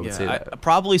are. So I would say that.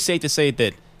 Probably safe to say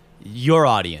that your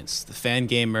audience, the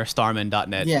Fangamer,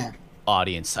 Starman.net Yeah.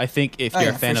 audience, I think if Oh, you're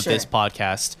yeah, a fan for of this sure.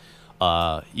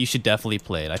 podcast, you should definitely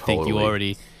play it. I think you Totally.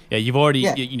 already, you've already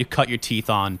Yeah. you cut your teeth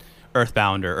on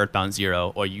Earthbound or Earthbound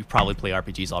Zero, or you probably play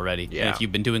RPGs already. And Yeah. if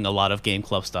you've been doing a lot of game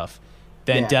club stuff,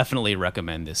 then Yeah. definitely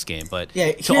recommend this game. But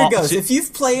Yeah, to here all- it goes. to- If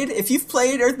you've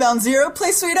played Earthbound Zero,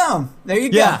 play Sweet Home. There you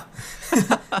go. Yeah.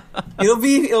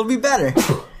 it'll be better.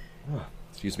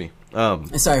 Excuse me.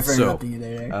 Sorry for So, interrupting you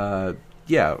there. Eric.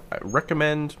 Yeah, I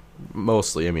recommend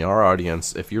mostly. I mean, our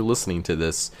audience, if you're listening to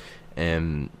this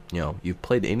and you've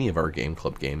played any of our Game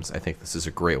Club games, I think this is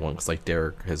a great one because, like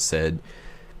Derek has said,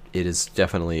 it is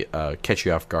definitely a catch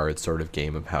you off guard sort of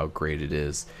game of how great it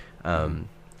is.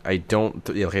 I don't,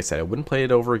 like I said, I wouldn't play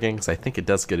it over again because I think it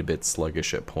does get a bit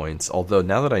sluggish at points. Although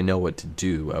now that I know what to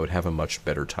do, I would have a much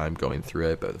better time going through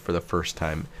it. But for the first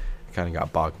time, I kind of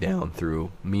got bogged down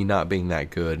through me not being that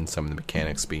good and some of the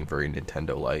mechanics being very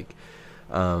Nintendo-like.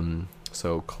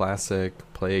 So classic,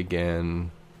 play again,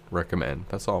 recommend.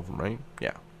 That's all of them, right?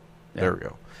 Yeah. There we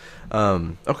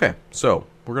go. Okay, so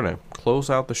we're gonna close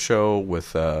out the show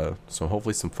with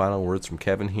hopefully some final words from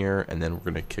Kevin here, and then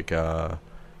we're gonna kick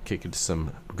into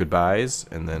some goodbyes,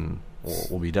 and then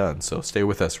we'll be done. So stay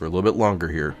with us for a little bit longer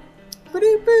here.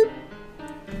 Boop, boop.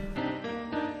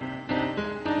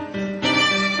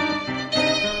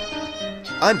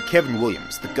 I'm Kevin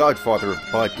Williams, the godfather of the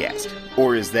podcast.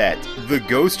 Or is that the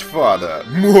ghost father?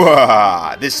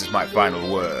 Mwah! This is my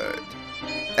final word.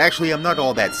 Actually, I'm not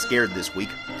all that scared this week.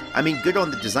 I mean, good on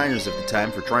the designers of the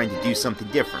time for trying to do something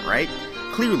different, right?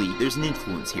 Clearly, there's an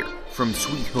influence here. From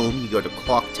Sweet Home, you go to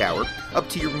Clock Tower, up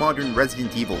to your modern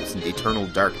Resident Evils and Eternal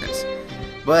Darkness.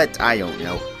 But I don't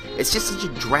know. It's just such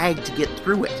a drag to get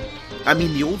through it. I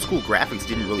mean, the old school graphics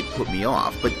didn't really put me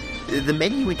off, but the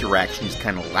menu interaction is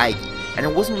kind of laggy, and I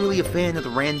wasn't really a fan of the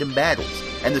random battles,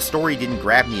 and the story didn't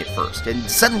grab me at first, and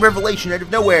sudden revelation out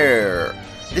of nowhere!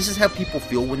 This is how people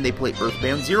feel when they play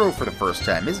Earthbound Zero for the first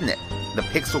time, isn't it? The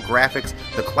pixel graphics,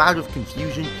 the cloud of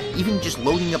confusion, even just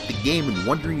loading up the game and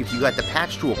wondering if you got the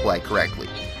patch to apply correctly.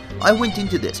 I went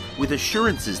into this with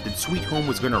assurances that Sweet Home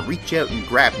was going to reach out and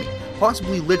grab me,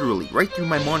 possibly literally, right through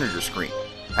my monitor screen.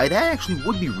 That actually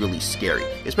would be really scary,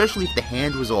 especially if the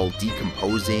hand was all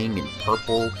decomposing and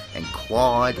purple and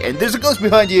clawed, and there's a ghost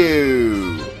behind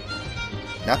you!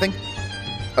 Nothing?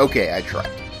 Okay, I tried.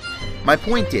 My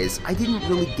point is, I didn't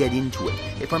really get into it.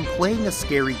 If I'm playing a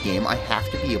scary game, I have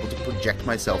to be able to project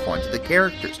myself onto the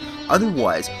characters.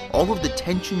 Otherwise, all of the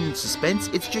tension and suspense,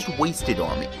 it's just wasted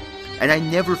on me. And I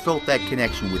never felt that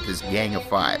connection with this Gang of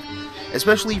Five.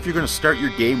 Especially if you're going to start your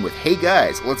game with, hey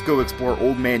guys, let's go explore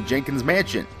Old Man Jenkins'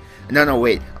 mansion. No,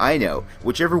 wait, I know.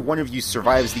 Whichever one of you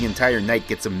survives the entire night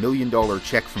gets $1 million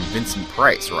check from Vincent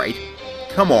Price, right?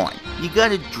 Come on, you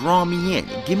gotta draw me in.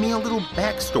 Give me a little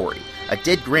backstory. A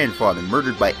dead grandfather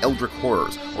murdered by eldritch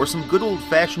horrors, or some good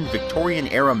old-fashioned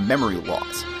Victorian-era memory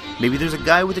loss. Maybe there's a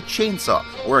guy with a chainsaw,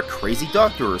 or a crazy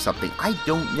doctor or something. I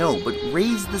don't know, but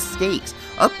raise the stakes.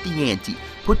 Up the ante.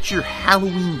 Put your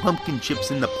Halloween pumpkin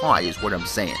chips in the pot is what I'm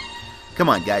saying. Come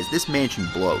on, guys, this mansion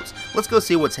blows. Let's go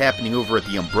see what's happening over at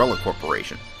the Umbrella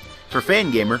Corporation. For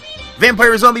Fangamer,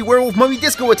 Vampire Zombie Werewolf Mummy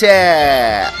Disco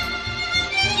Attack!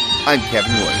 I'm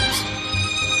Kevin Williams.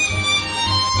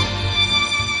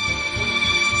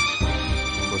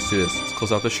 Let's do this. Let's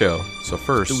close out the show. So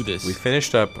first, Do this. we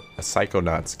finished up a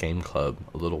Psychonauts game club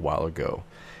a little while ago,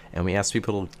 and we asked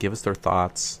people to give us their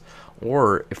thoughts,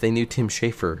 or if they knew Tim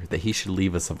Schafer, that he should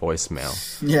leave us a voicemail.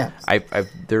 Yeah.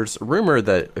 There's a rumor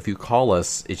that if you call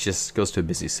us, it just goes to a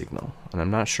busy signal, and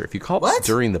I'm not sure. If you call us What?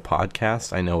 during the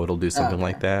podcast, I know it'll do something Okay.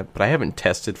 like that, but I haven't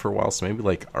tested for a while, so maybe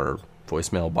like our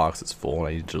voicemail box is full and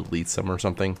I need to delete some or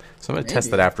something. So I'm going to test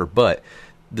Maybe. that after, but hold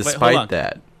despite on.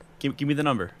 that, Give me the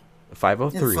number. Yeah, the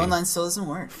 503 phone line still doesn't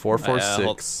work.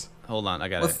 446 Hold on, I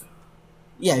got Well, it.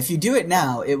 Yeah, if you do it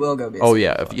now, it will go busy. Oh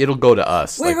yeah, it'll go to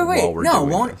us. Wait. While we're No, doing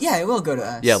won't. this. Yeah, it will go to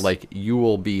us. Yeah, like you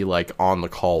will be like on the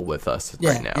call with us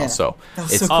right now. Yeah. So That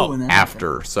was it's so cool when that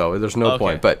after. So there's no Okay.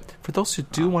 point. But for those who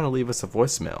do want to leave us a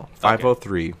voicemail,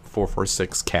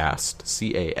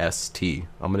 503-446-CAST, CAST.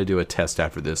 I'm gonna do a test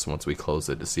after this once we close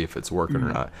it to see if it's working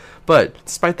or not. But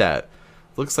despite that,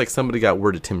 looks like somebody got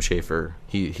word to Tim Schafer.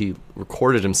 He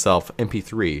recorded himself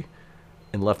MP3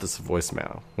 and left us a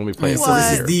voicemail. Let me play it So for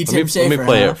this you is here. the Let me Tim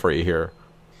play Schafer, it for you here.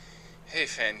 Hey,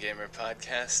 Fangamer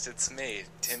Podcast, it's me,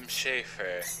 Tim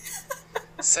Schafer.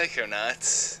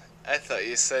 Psychonauts, I thought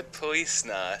you said police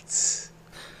knots.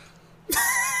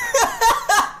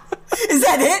 Is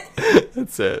that it?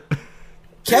 That's it.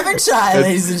 Kevin Chai,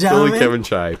 ladies and It's gentlemen. Billy Kevin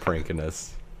Chai pranking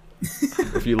us.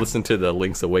 If you listen to the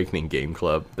Link's Awakening game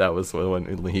club, that was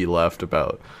when he left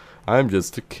about, I'm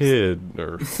just a kid,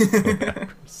 or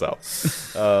so.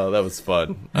 That was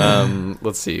fun.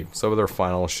 Let's see. Some of their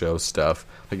final show stuff.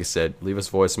 Like I said, leave us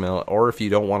voicemail, or if you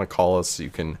don't want to call us, you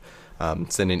can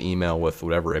send an email with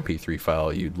whatever MP3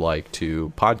 file you'd like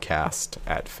to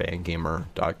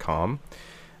podcast@fangamer.com.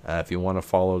 If you want to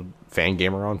follow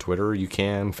Fangamer on Twitter, you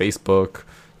can. Facebook,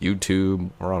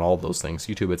 YouTube, we're on all those things.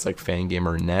 YouTube, it's like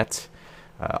FangamerNet.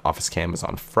 Office Cam is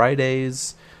on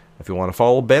Fridays. If you want to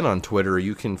follow Ben on Twitter,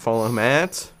 you can follow him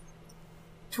at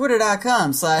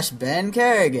Twitter.com/Ben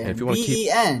Carrigan. if you wanna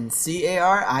keep- BenCarrigan.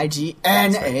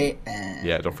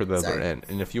 Yeah, don't forget the other Sorry. end.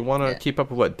 And if you want to Yeah. keep up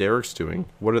with what Derek's doing,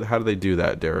 how do they do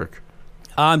that, Derek?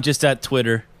 I'm just at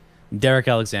Twitter, Derek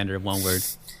Alexander, one word.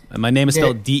 And my name is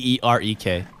spelled Derek.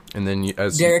 And then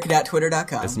as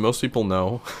Derek.twitter.com. most people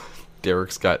know,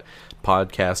 Derek's got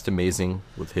podcast amazing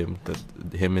with him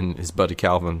and his buddy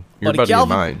Calvin. Your Buddy buddy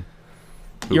Calvin. of mine.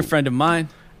 Your friend of mine.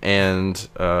 And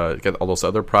got all those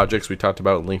other projects we talked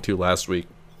about and linked to last week.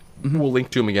 We'll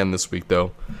link to them again this week,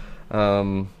 though.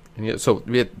 And yeah, so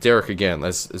we had Derek again,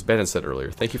 as Ben had said earlier.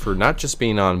 Thank you for not just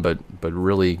being on, but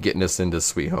really getting us into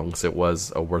Sweet Home, because it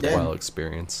was a worthwhile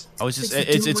experience. I was just Thanks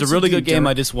for it's doing a what really you good do, game.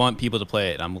 Derek. I just want people to play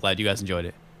it. I'm glad you guys enjoyed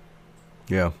it.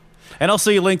 Yeah, And also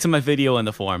you link to my video in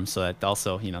the forum, so that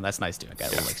also, that's nice too. I got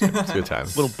a little extra it's a good time.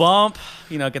 little bump,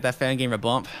 get that fan gamer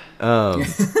bump.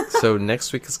 So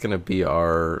next week is going to be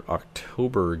our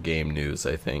October game news,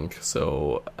 I think.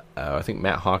 So I think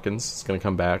Matt Hawkins is going to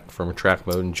come back from track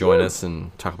mode and join us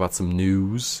and talk about some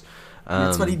news.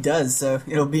 That's what he does, so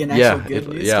it'll be an actual good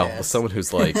newscast. With someone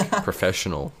who's like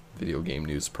professional video game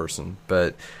news person.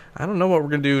 But I don't know what we're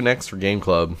gonna do next for Game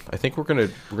Club. I think we're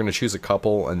gonna choose a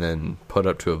couple and then put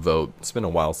up to a vote. It's been a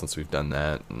while since we've done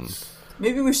that. And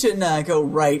Maybe we shouldn't go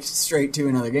right straight to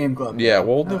another game club. yeah,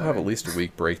 we'll have at least a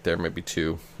week break there, maybe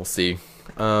two. We'll see.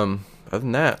 Other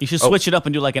than that, You should switch it up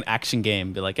and do like an action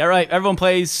game. Be like, all right, everyone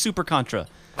plays Super Contra.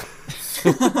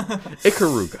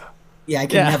 Ikaruga. Yeah, I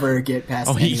can Yeah. never get past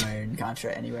Oh, he- anywhere in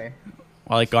Contra anywhere.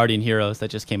 Or like Guardian Heroes that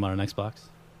just came out on Xbox.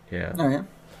 Yeah. Oh, yeah.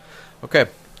 Okay.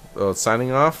 Well,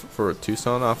 signing off for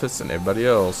Tucson office and everybody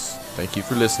else. Thank you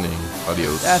for listening.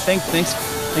 Adios. Yeah, thanks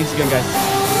again,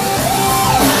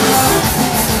 guys.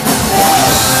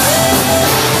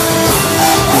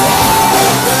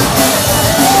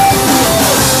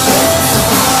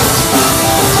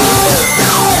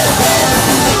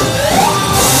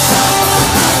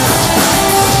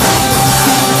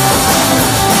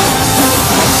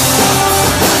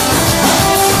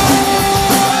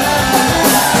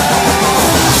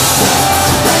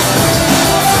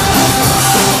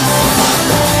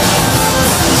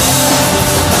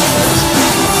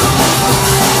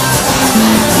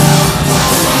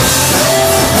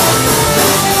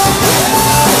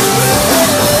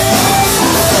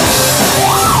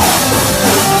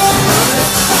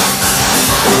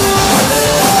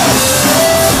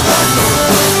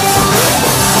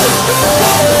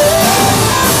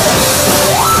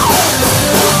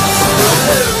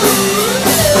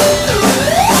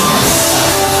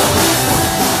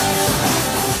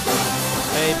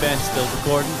 Hey, Ben, still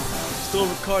recording? Still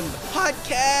recording the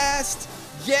podcast.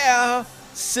 Yeah,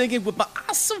 singing with my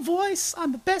awesome voice.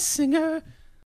 I'm the best singer